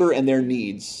neighbor and their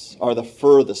needs are the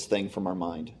furthest thing from our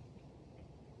mind.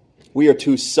 We are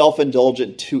too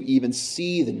self-indulgent to even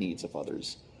see the needs of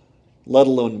others, let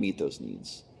alone meet those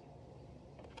needs.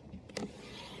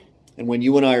 And when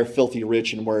you and I are filthy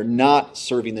rich and we're not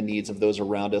serving the needs of those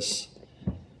around us,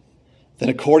 then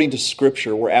according to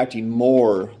Scripture, we're acting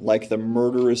more like the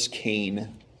murderous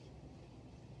Cain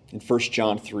in 1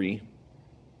 John 3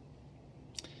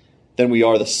 than we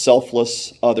are the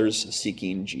selfless,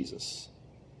 others-seeking Jesus.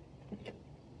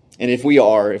 And if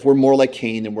we're more like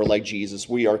Cain than we're like Jesus,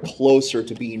 we are closer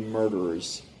to being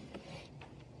murderers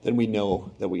than we know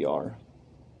that we are.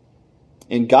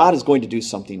 And God is going to do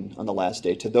something on the last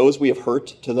day. To those we have hurt,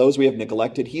 to those we have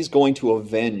neglected, He's going to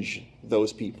avenge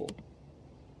those people.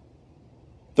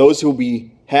 Those who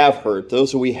we have hurt,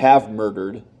 those who we have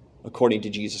murdered, according to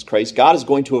Jesus Christ, God is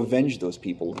going to avenge those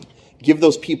people, give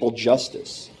those people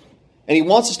justice. And He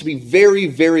wants us to be very,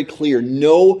 very clear.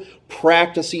 No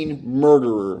practicing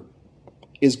murderer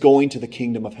is going to the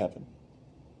kingdom of heaven.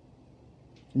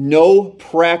 No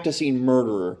practicing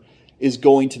murderer is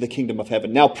going to the kingdom of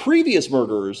heaven. Now, previous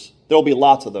murderers, there will be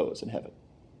lots of those in heaven.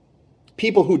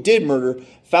 People who did murder,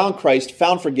 found Christ,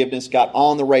 found forgiveness, got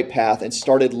on the right path, and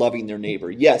started loving their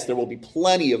neighbor. Yes, there will be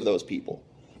plenty of those people.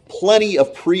 Plenty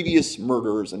of previous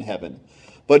murderers in heaven.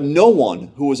 But no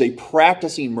one who was a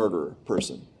practicing murderer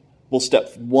person will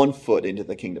step one foot into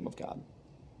the kingdom of God.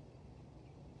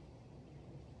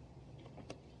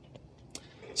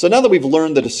 So now that we've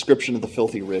learned the description of the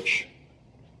filthy rich,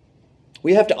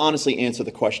 we have to honestly answer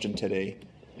the question today,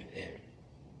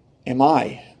 am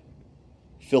I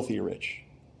filthy rich?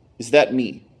 Is that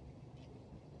me?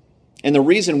 And the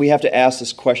reason we have to ask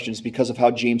this question is because of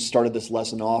how James started this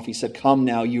lesson off. He said, come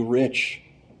now, you rich.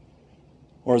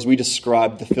 Or as we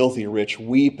described the filthy rich,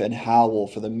 weep and howl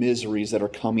for the miseries that are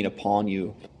coming upon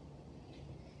you.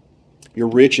 Your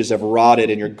riches have rotted,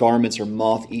 and your garments are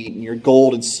moth-eaten. Your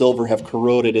gold and silver have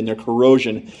corroded, and their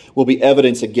corrosion will be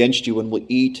evidence against you and will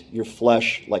eat your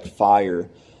flesh like fire.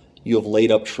 You have laid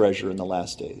up treasure in the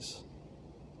last days.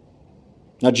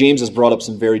 Now, James has brought up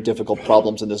some very difficult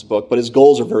problems in this book, but his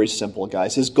goals are very simple,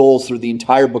 guys. His goals through the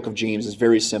entire book of James is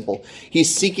very simple.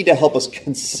 He's seeking to help us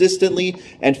consistently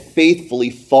and faithfully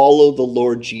follow the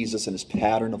Lord Jesus and His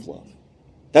pattern of love.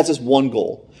 That's his one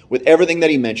goal. With everything that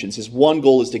he mentions, his one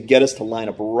goal is to get us to line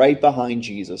up right behind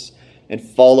Jesus and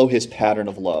follow His pattern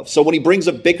of love. So when he brings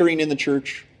up bickering in the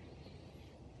church,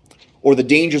 or the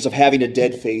dangers of having a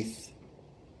dead faith,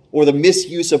 or the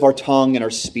misuse of our tongue and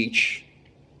our speech,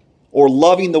 or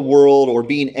loving the world, or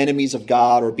being enemies of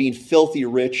God, or being filthy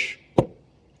rich,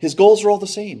 his goals are all the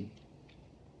same: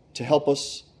 to help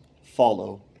us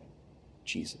follow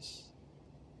Jesus.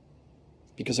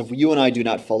 Because if you and I do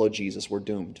not follow Jesus, we're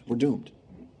doomed. We're doomed.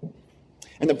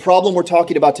 And the problem we're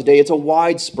talking about today, it's a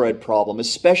widespread problem,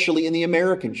 especially in the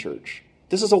American church.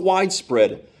 This is a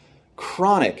widespread,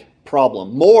 chronic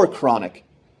problem, more chronic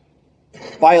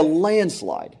by a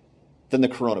landslide than the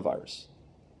coronavirus.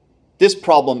 This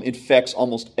problem infects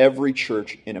almost every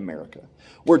church in America.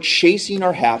 We're chasing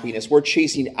our happiness, we're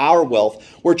chasing our wealth,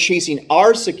 we're chasing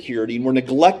our security, and we're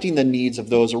neglecting the needs of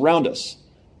those around us.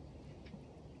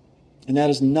 And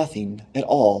that is nothing at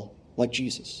all like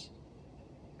Jesus.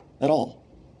 At all.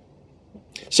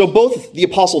 So both the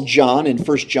Apostle John in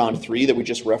 1 John 3 that we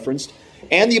just referenced,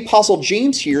 and the Apostle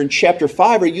James here in chapter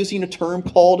 5 are using a term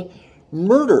called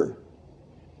murder.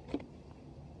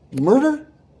 Murder?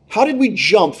 How did we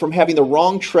jump from having the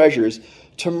wrong treasures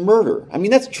to murder? I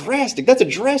mean, that's drastic. That's a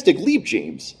drastic leap,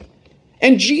 James.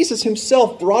 And Jesus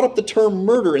himself brought up the term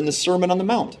murder in the Sermon on the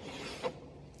Mount.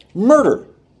 Murder.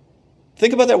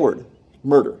 Think about that word,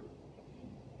 murder.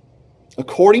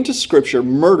 According to Scripture,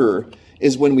 murder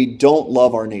is when we don't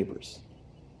love our neighbors.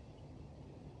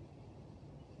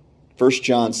 1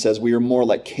 John says we are more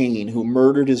like Cain, who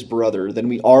murdered his brother, than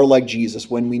we are like Jesus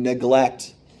when we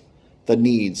neglect the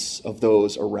needs of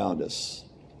those around us.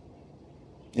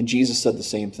 And Jesus said the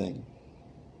same thing.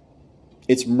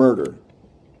 It's murder,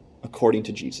 according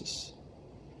to Jesus.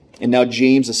 And now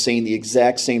James is saying the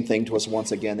exact same thing to us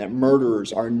once again, that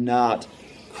murderers are not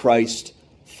Christ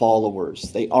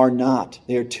followers. They are not.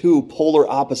 They are two polar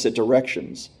opposite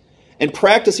directions. And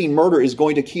practicing murder is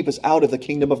going to keep us out of the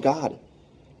kingdom of God.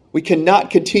 We cannot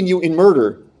continue in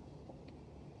murder.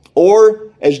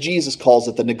 Or, as Jesus calls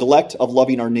it, the neglect of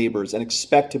loving our neighbors and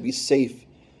expect to be safe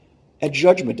at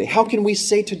Judgment Day. How can we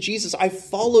say to Jesus, I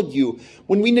followed you,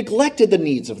 when we neglected the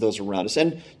needs of those around us?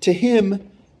 And to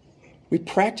him, we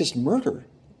practiced murder.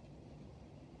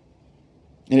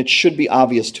 And it should be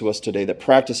obvious to us today that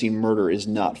practicing murder is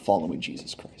not following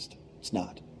Jesus Christ. It's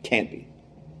not. Can't be.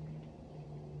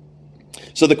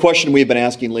 So the question we've been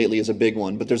asking lately is a big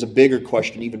one, but there's a bigger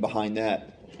question even behind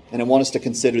that. And I want us to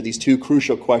consider these two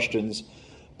crucial questions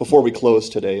before we close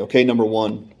today. Okay, number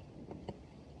one,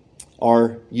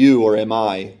 are you or am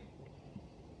I,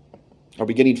 are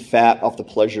we getting fat off the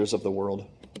pleasures of the world?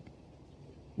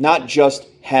 Not just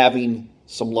having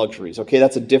some luxuries. Okay,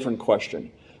 that's a different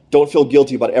question. Don't feel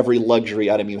guilty about every luxury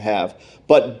item you have,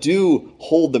 but do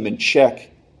hold them in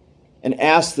check and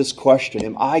ask this question,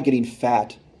 am I getting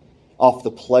fat off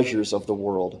the pleasures of the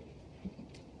world?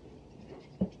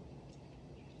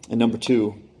 And number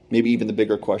two, maybe even the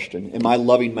bigger question, am I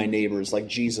loving my neighbors like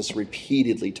Jesus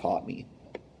repeatedly taught me?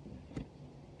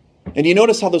 And you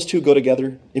notice how those two go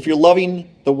together? If you're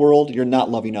loving the world, you're not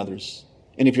loving others.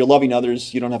 And if you're loving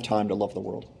others, you don't have time to love the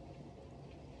world.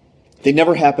 They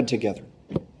never happen together.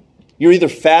 You're either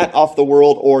fat off the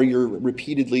world or you're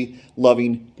repeatedly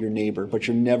loving your neighbor, but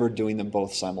you're never doing them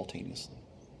both simultaneously.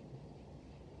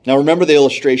 Now remember the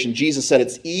illustration. Jesus said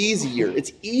it's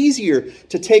easier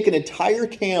to take an entire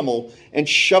camel and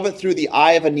shove it through the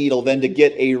eye of a needle than to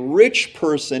get a rich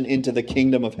person into the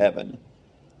kingdom of heaven.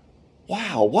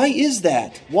 Wow, why is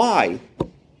that? Why?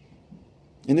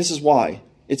 And this is why.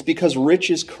 It's because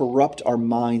riches corrupt our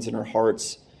minds and our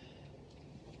hearts,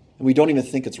 and we don't even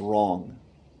think it's wrong.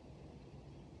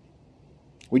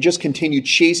 We just continue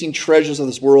chasing treasures of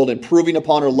this world, improving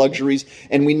upon our luxuries,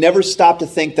 and we never stop to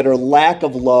think that our lack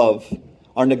of love,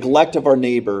 our neglect of our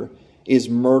neighbor, is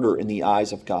murder in the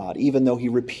eyes of God, even though he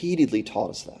repeatedly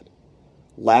taught us that.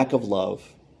 Lack of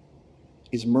love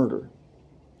is murder,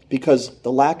 because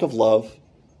the lack of love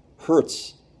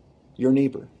hurts your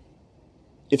neighbor.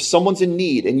 If someone's in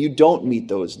need and you don't meet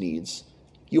those needs,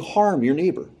 you harm your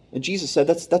neighbor. And Jesus said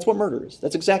that's what murder is.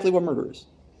 That's exactly what murder is.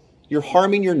 You're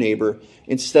harming your neighbor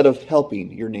instead of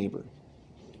helping your neighbor.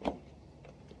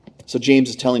 So James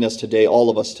is telling us today, all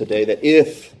of us today, that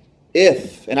if,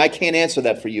 and I can't answer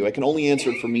that for you, I can only answer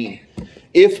it for me.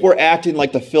 If we're acting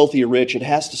like the filthy rich, it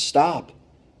has to stop.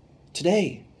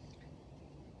 Today.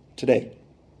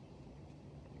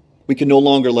 We can no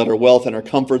longer let our wealth and our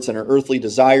comforts and our earthly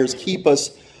desires keep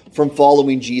us from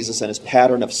following Jesus and his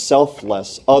pattern of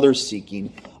selfless,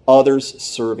 others-seeking,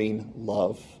 others-serving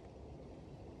love.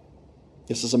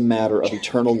 This is a matter of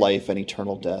eternal life and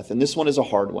eternal death. And this one is a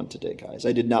hard one today, guys.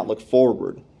 I did not look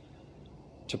forward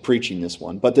to preaching this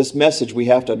one. But this message, we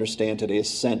have to understand today, is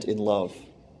sent in love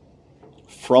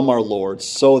from our Lord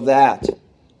so that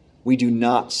we do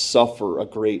not suffer a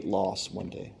great loss one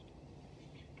day.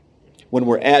 When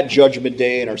we're at Judgment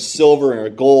Day and our silver and our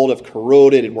gold have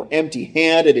corroded and we're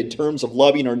empty-handed in terms of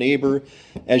loving our neighbor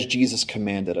as Jesus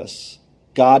commanded us.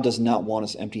 God does not want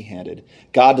us empty-handed.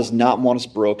 God does not want us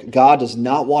broke. God does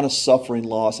not want us suffering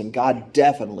loss. And God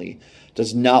definitely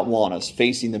does not want us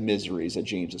facing the miseries that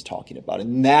James is talking about.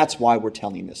 And that's why we're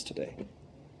telling this today.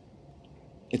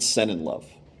 It's sent in love.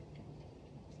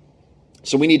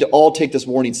 So we need to all take this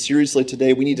warning seriously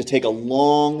today. We need to take a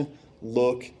long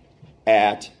look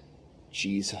at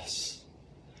Jesus,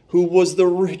 who was the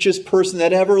richest person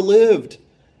that ever lived.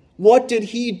 What did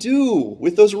he do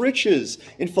with those riches?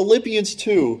 In Philippians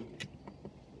 2,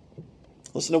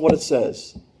 listen to what it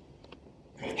says.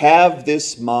 Have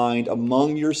this mind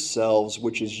among yourselves,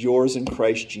 which is yours in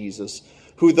Christ Jesus,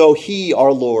 who though he,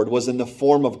 our Lord, was in the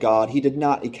form of God, he did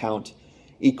not account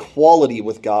equality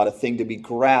with God a thing to be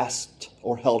grasped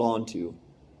or held on to,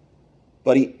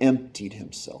 but he emptied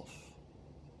himself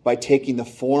by taking the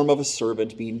form of a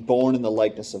servant, being born in the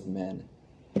likeness of men.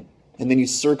 And then you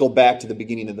circle back to the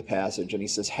beginning of the passage and he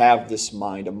says, have this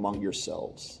mind among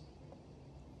yourselves.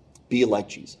 Be like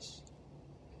Jesus.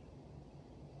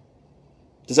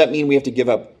 Does that mean we have to give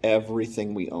up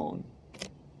everything we own?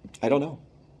 I don't know.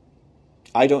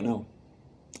 I don't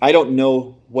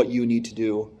know what you need to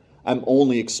do. I'm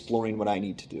only exploring what I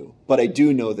need to do. But I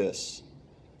do know this.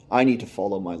 I need to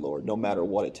follow my Lord no matter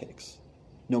what it takes.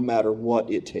 No matter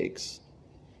what it takes.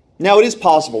 Now, it is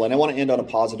possible, and I want to end on a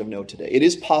positive note today, it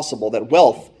is possible that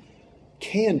wealth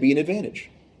can be an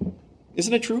advantage.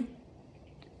 Isn't it true?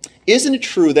 Isn't it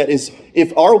true that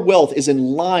if our wealth is in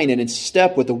line and in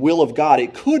step with the will of God,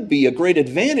 it could be a great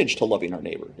advantage to loving our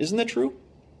neighbor? Isn't that true?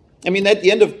 I mean, at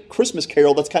the end of Christmas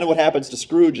Carol, that's kind of what happens to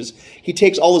Scrooge, is he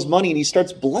takes all his money and he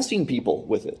starts blessing people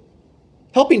with it,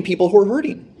 helping people who are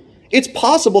hurting. It's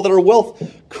possible that our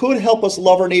wealth could help us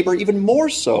love our neighbor even more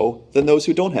so than those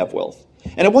who don't have wealth.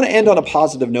 And I want to end on a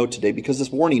positive note today, because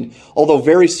this warning, although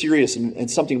very serious and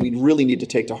something we really need to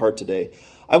take to heart today,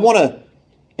 I want to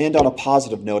end on a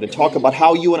positive note and talk about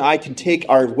how you and I can take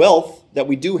our wealth that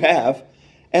we do have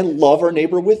and love our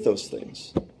neighbor with those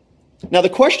things. Now, the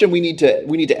question we need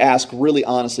to ask really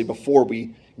honestly before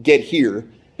we get here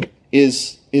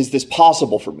is this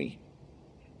possible for me?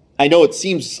 I know it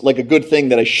seems like a good thing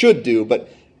that I should do, but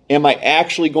am I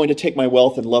actually going to take my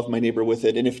wealth and love my neighbor with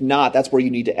it? And if not, that's where you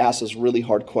need to ask this really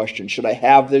hard question. Should I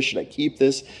have this? Should I keep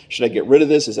this? Should I get rid of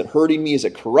this? Is it hurting me? Is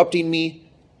it corrupting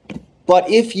me? But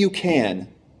if you can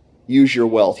use your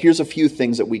wealth, here's a few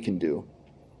things that we can do.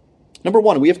 Number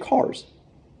one, we have cars.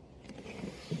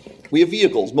 We have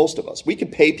vehicles, most of us. We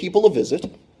could pay people a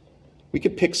visit. We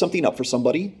could pick something up for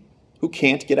somebody who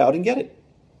can't get out and get it.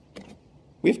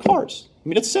 We have cars. I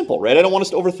mean, it's simple, right? I don't want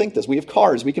us to overthink this. We have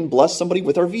cars. We can bless somebody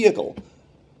with our vehicle.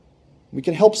 We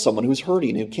can help someone who's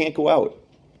hurting and can't go out.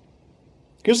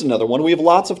 Here's another one. We have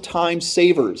lots of time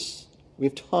savers. We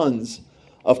have tons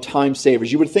of time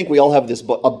savers. You would think we all have this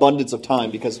abundance of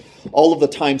time because all of the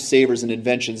time savers and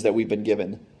inventions that we've been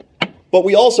given. But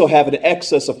we also have an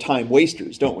excess of time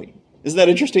wasters, don't we? Isn't that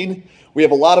interesting? We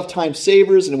have a lot of time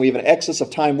savers and we have an excess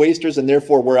of time wasters, and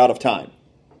therefore we're out of time.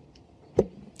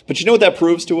 But you know what that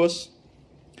proves to us?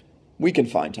 We can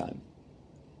find time.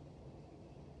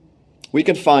 We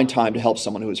can find time to help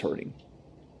someone who is hurting.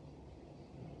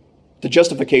 The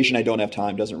justification, I don't have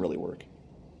time, doesn't really work.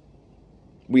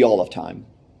 We all have time.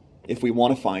 If we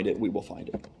want to find it, we will find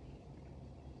it.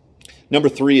 Number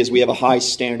 3 is we have a high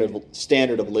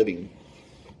standard of living.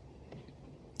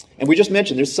 And we just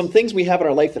mentioned there's some things we have in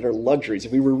our life that are luxuries.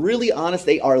 If we were really honest,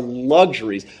 they are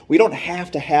luxuries. We don't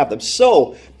have to have them.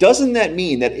 So doesn't that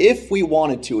mean that if we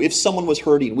wanted to, if someone was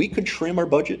hurting, we could trim our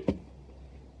budget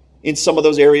in some of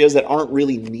those areas that aren't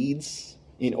really needs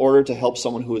in order to help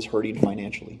someone who is hurting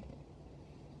financially?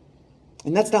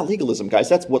 And that's not legalism, guys.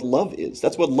 That's what love is.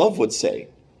 That's what love would say.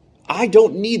 I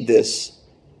don't need this.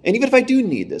 And even if I do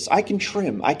need this, I can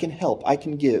trim, I can help, I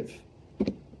can give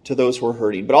to those who are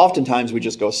hurting. But oftentimes we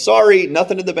just go, sorry,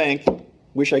 nothing in the bank.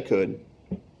 Wish I could.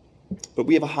 But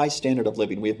we have a high standard of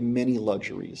living. We have many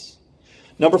luxuries.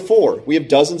 Number 4, we have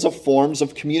dozens of forms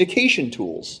of communication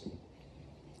tools.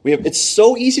 It's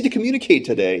so easy to communicate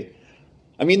today.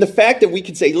 I mean, the fact that we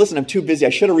can say, listen, I'm too busy. I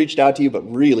should have reached out to you, but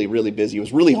really, really busy. It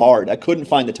was really hard. I couldn't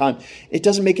find the time. It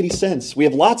doesn't make any sense. We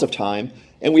have lots of time,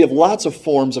 and we have lots of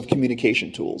forms of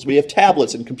communication tools. We have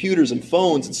tablets and computers and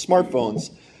phones and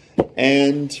smartphones,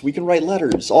 and we can write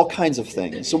letters, all kinds of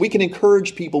things. So we can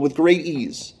encourage people with great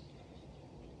ease.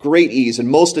 Great ease, and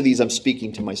most of these I'm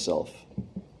speaking to myself.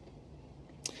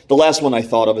 The last one I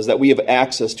thought of is that we have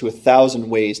access to 1,000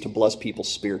 ways to bless people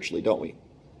spiritually, don't we?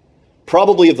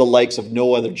 Probably of the likes of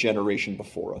no other generation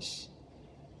before us.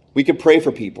 We can pray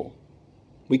for people.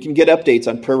 We can get updates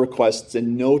on prayer requests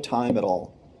in no time at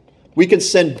all. We can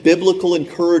send biblical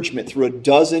encouragement through a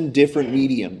dozen different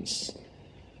mediums.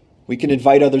 We can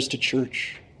invite others to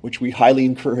church, which we highly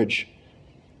encourage.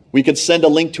 We could send a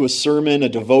link to a sermon, a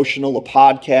devotional, a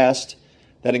podcast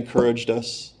that encouraged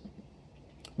us.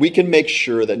 We can make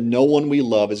sure that no one we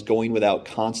love is going without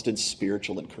constant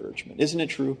spiritual encouragement. Isn't it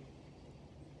true?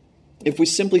 If we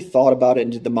simply thought about it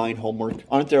and did the mind homework,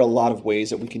 aren't there a lot of ways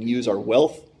that we can use our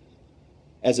wealth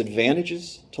as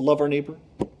advantages to love our neighbor?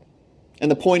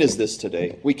 And the point is this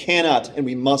today. We cannot and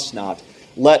we must not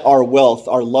let our wealth,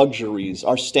 our luxuries,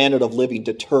 our standard of living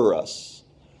deter us,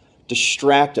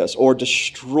 distract us, or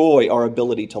destroy our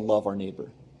ability to love our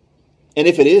neighbor. And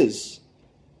if it is,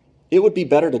 it would be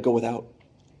better to go without.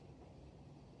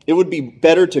 It would be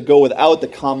better to go without the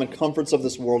common comforts of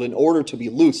this world in order to be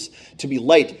loose, to be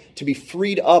light, to be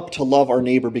freed up to love our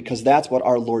neighbor, because that's what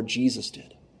our Lord Jesus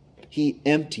did. He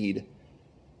emptied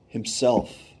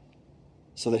himself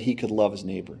so that he could love his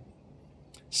neighbor.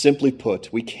 Simply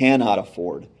put, we cannot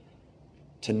afford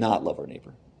to not love our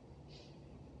neighbor.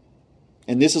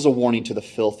 And this is a warning to the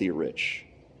filthy rich.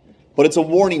 But it's a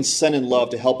warning sent in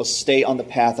love to help us stay on the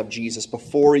path of Jesus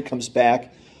before he comes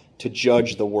back to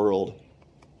judge the world.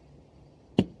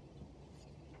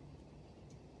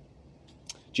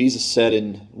 Jesus said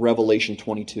in Revelation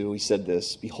 22, he said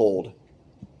this, "Behold,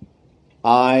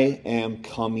 I am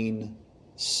coming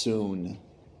soon,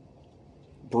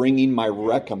 bringing my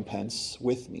recompense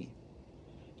with me,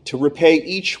 to repay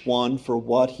each one for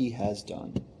what he has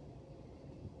done.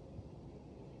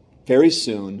 Very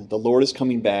soon, the Lord is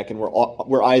coming back, and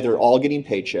we're either all getting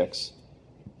paychecks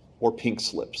or pink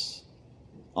slips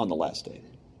on the last day.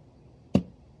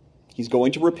 He's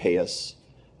going to repay us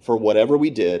for whatever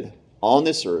we did on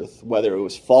this earth, whether it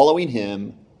was following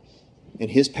him in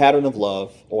his pattern of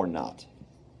love or not.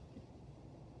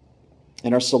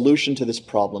 And our solution to this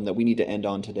problem that we need to end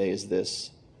on today is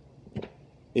this.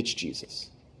 It's Jesus.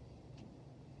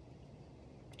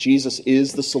 Jesus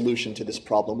is the solution to this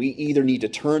problem. We either need to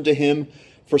turn to him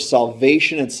for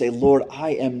salvation and say, Lord,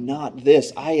 I am not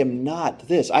this. I am not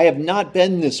this. I have not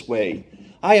been this way.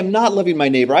 I am not loving my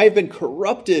neighbor. I have been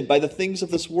corrupted by the things of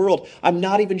this world. I'm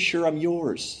not even sure I'm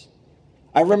yours.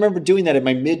 I remember doing that in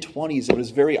my mid-20s. It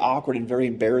was very awkward and very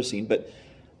embarrassing. But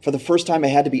for the first time, I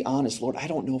had to be honest. Lord, I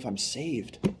don't know if I'm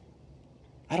saved.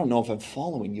 I don't know if I'm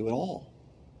following you at all.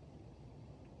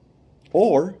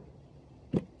 Or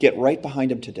get right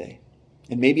behind him today.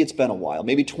 And maybe it's been a while.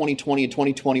 Maybe 2020 and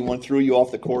 2021 threw you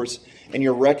off the course, and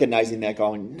you're recognizing that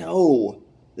going, no,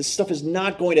 this stuff is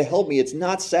not going to help me. It's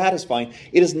not satisfying.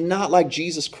 It is not like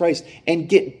Jesus Christ. And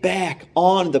get back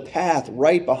on the path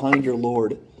right behind your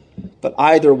Lord. But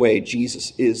either way,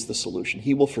 Jesus is the solution.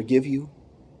 He will forgive you.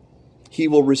 He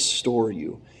will restore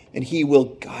you. And he will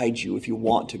guide you if you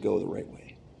want to go the right way.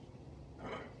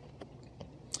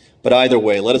 But either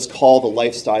way, let us call the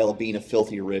lifestyle of being a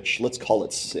filthy rich, let's call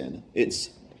it sin. It's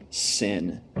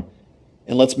sin.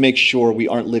 And let's make sure we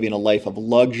aren't living a life of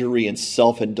luxury and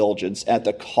self-indulgence at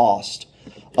the cost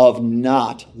of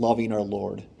not loving our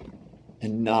Lord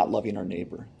and not loving our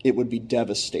neighbor. It would be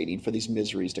devastating for these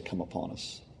miseries to come upon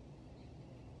us.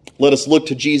 Let us look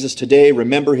to Jesus today,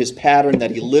 remember his pattern that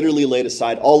he literally laid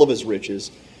aside all of his riches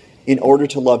in order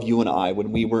to love you and I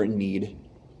when we were in need.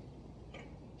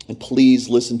 And please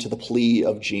listen to the plea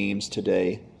of James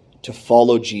today to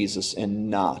follow Jesus and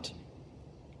not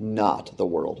the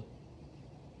world.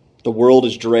 The world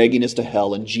is dragging us to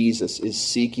hell, and Jesus is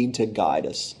seeking to guide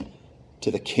us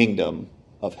to the kingdom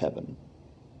of heaven.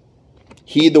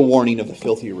 Heed the warning of the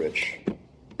filthy rich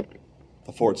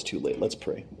before it's too late. Let's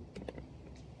pray.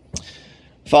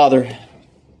 Father,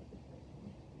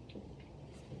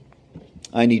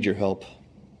 I need your help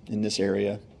in this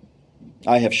area.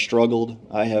 I have struggled.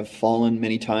 I have fallen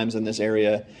many times in this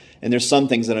area. And there's some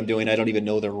things that I'm doing I don't even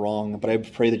know they're wrong, but I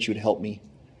pray that you would help me.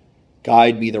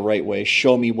 Guide me the right way.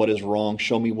 Show me what is wrong.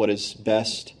 Show me what is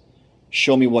best.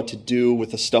 Show me what to do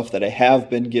with the stuff that I have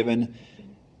been given.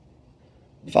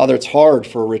 Father, it's hard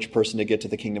for a rich person to get to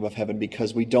the kingdom of heaven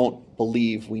because we don't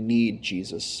believe we need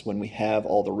Jesus when we have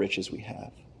all the riches we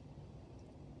have.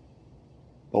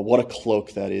 But what a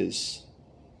cloak that is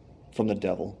from the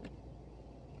devil.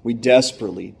 We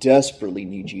desperately, desperately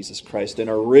need Jesus Christ, and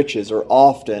our riches are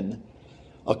often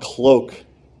a cloak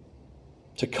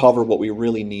to cover what we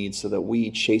really need so that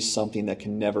we chase something that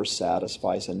can never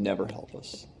satisfy us and never help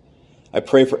us. I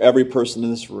pray for every person in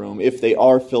this room, if they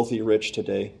are filthy rich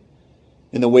today,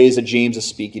 in the ways that James is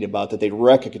speaking about, that they'd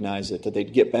recognize it, that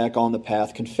they'd get back on the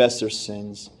path, confess their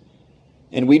sins,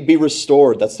 and we'd be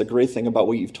restored. That's the great thing about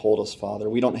what you've told us, Father.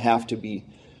 We don't have to be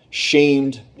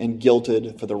shamed and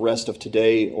guilted for the rest of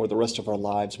today or the rest of our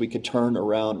lives. We could turn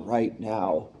around right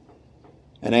now.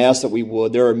 And I ask that we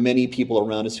would. There are many people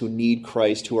around us who need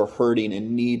Christ, who are hurting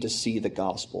and need to see the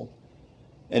gospel.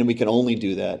 And we can only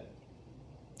do that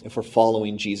if we're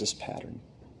following Jesus' pattern.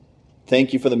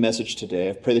 Thank you for the message today.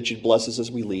 I pray that you'd bless us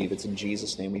as we leave. It's in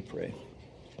Jesus' name we pray.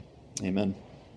 Amen.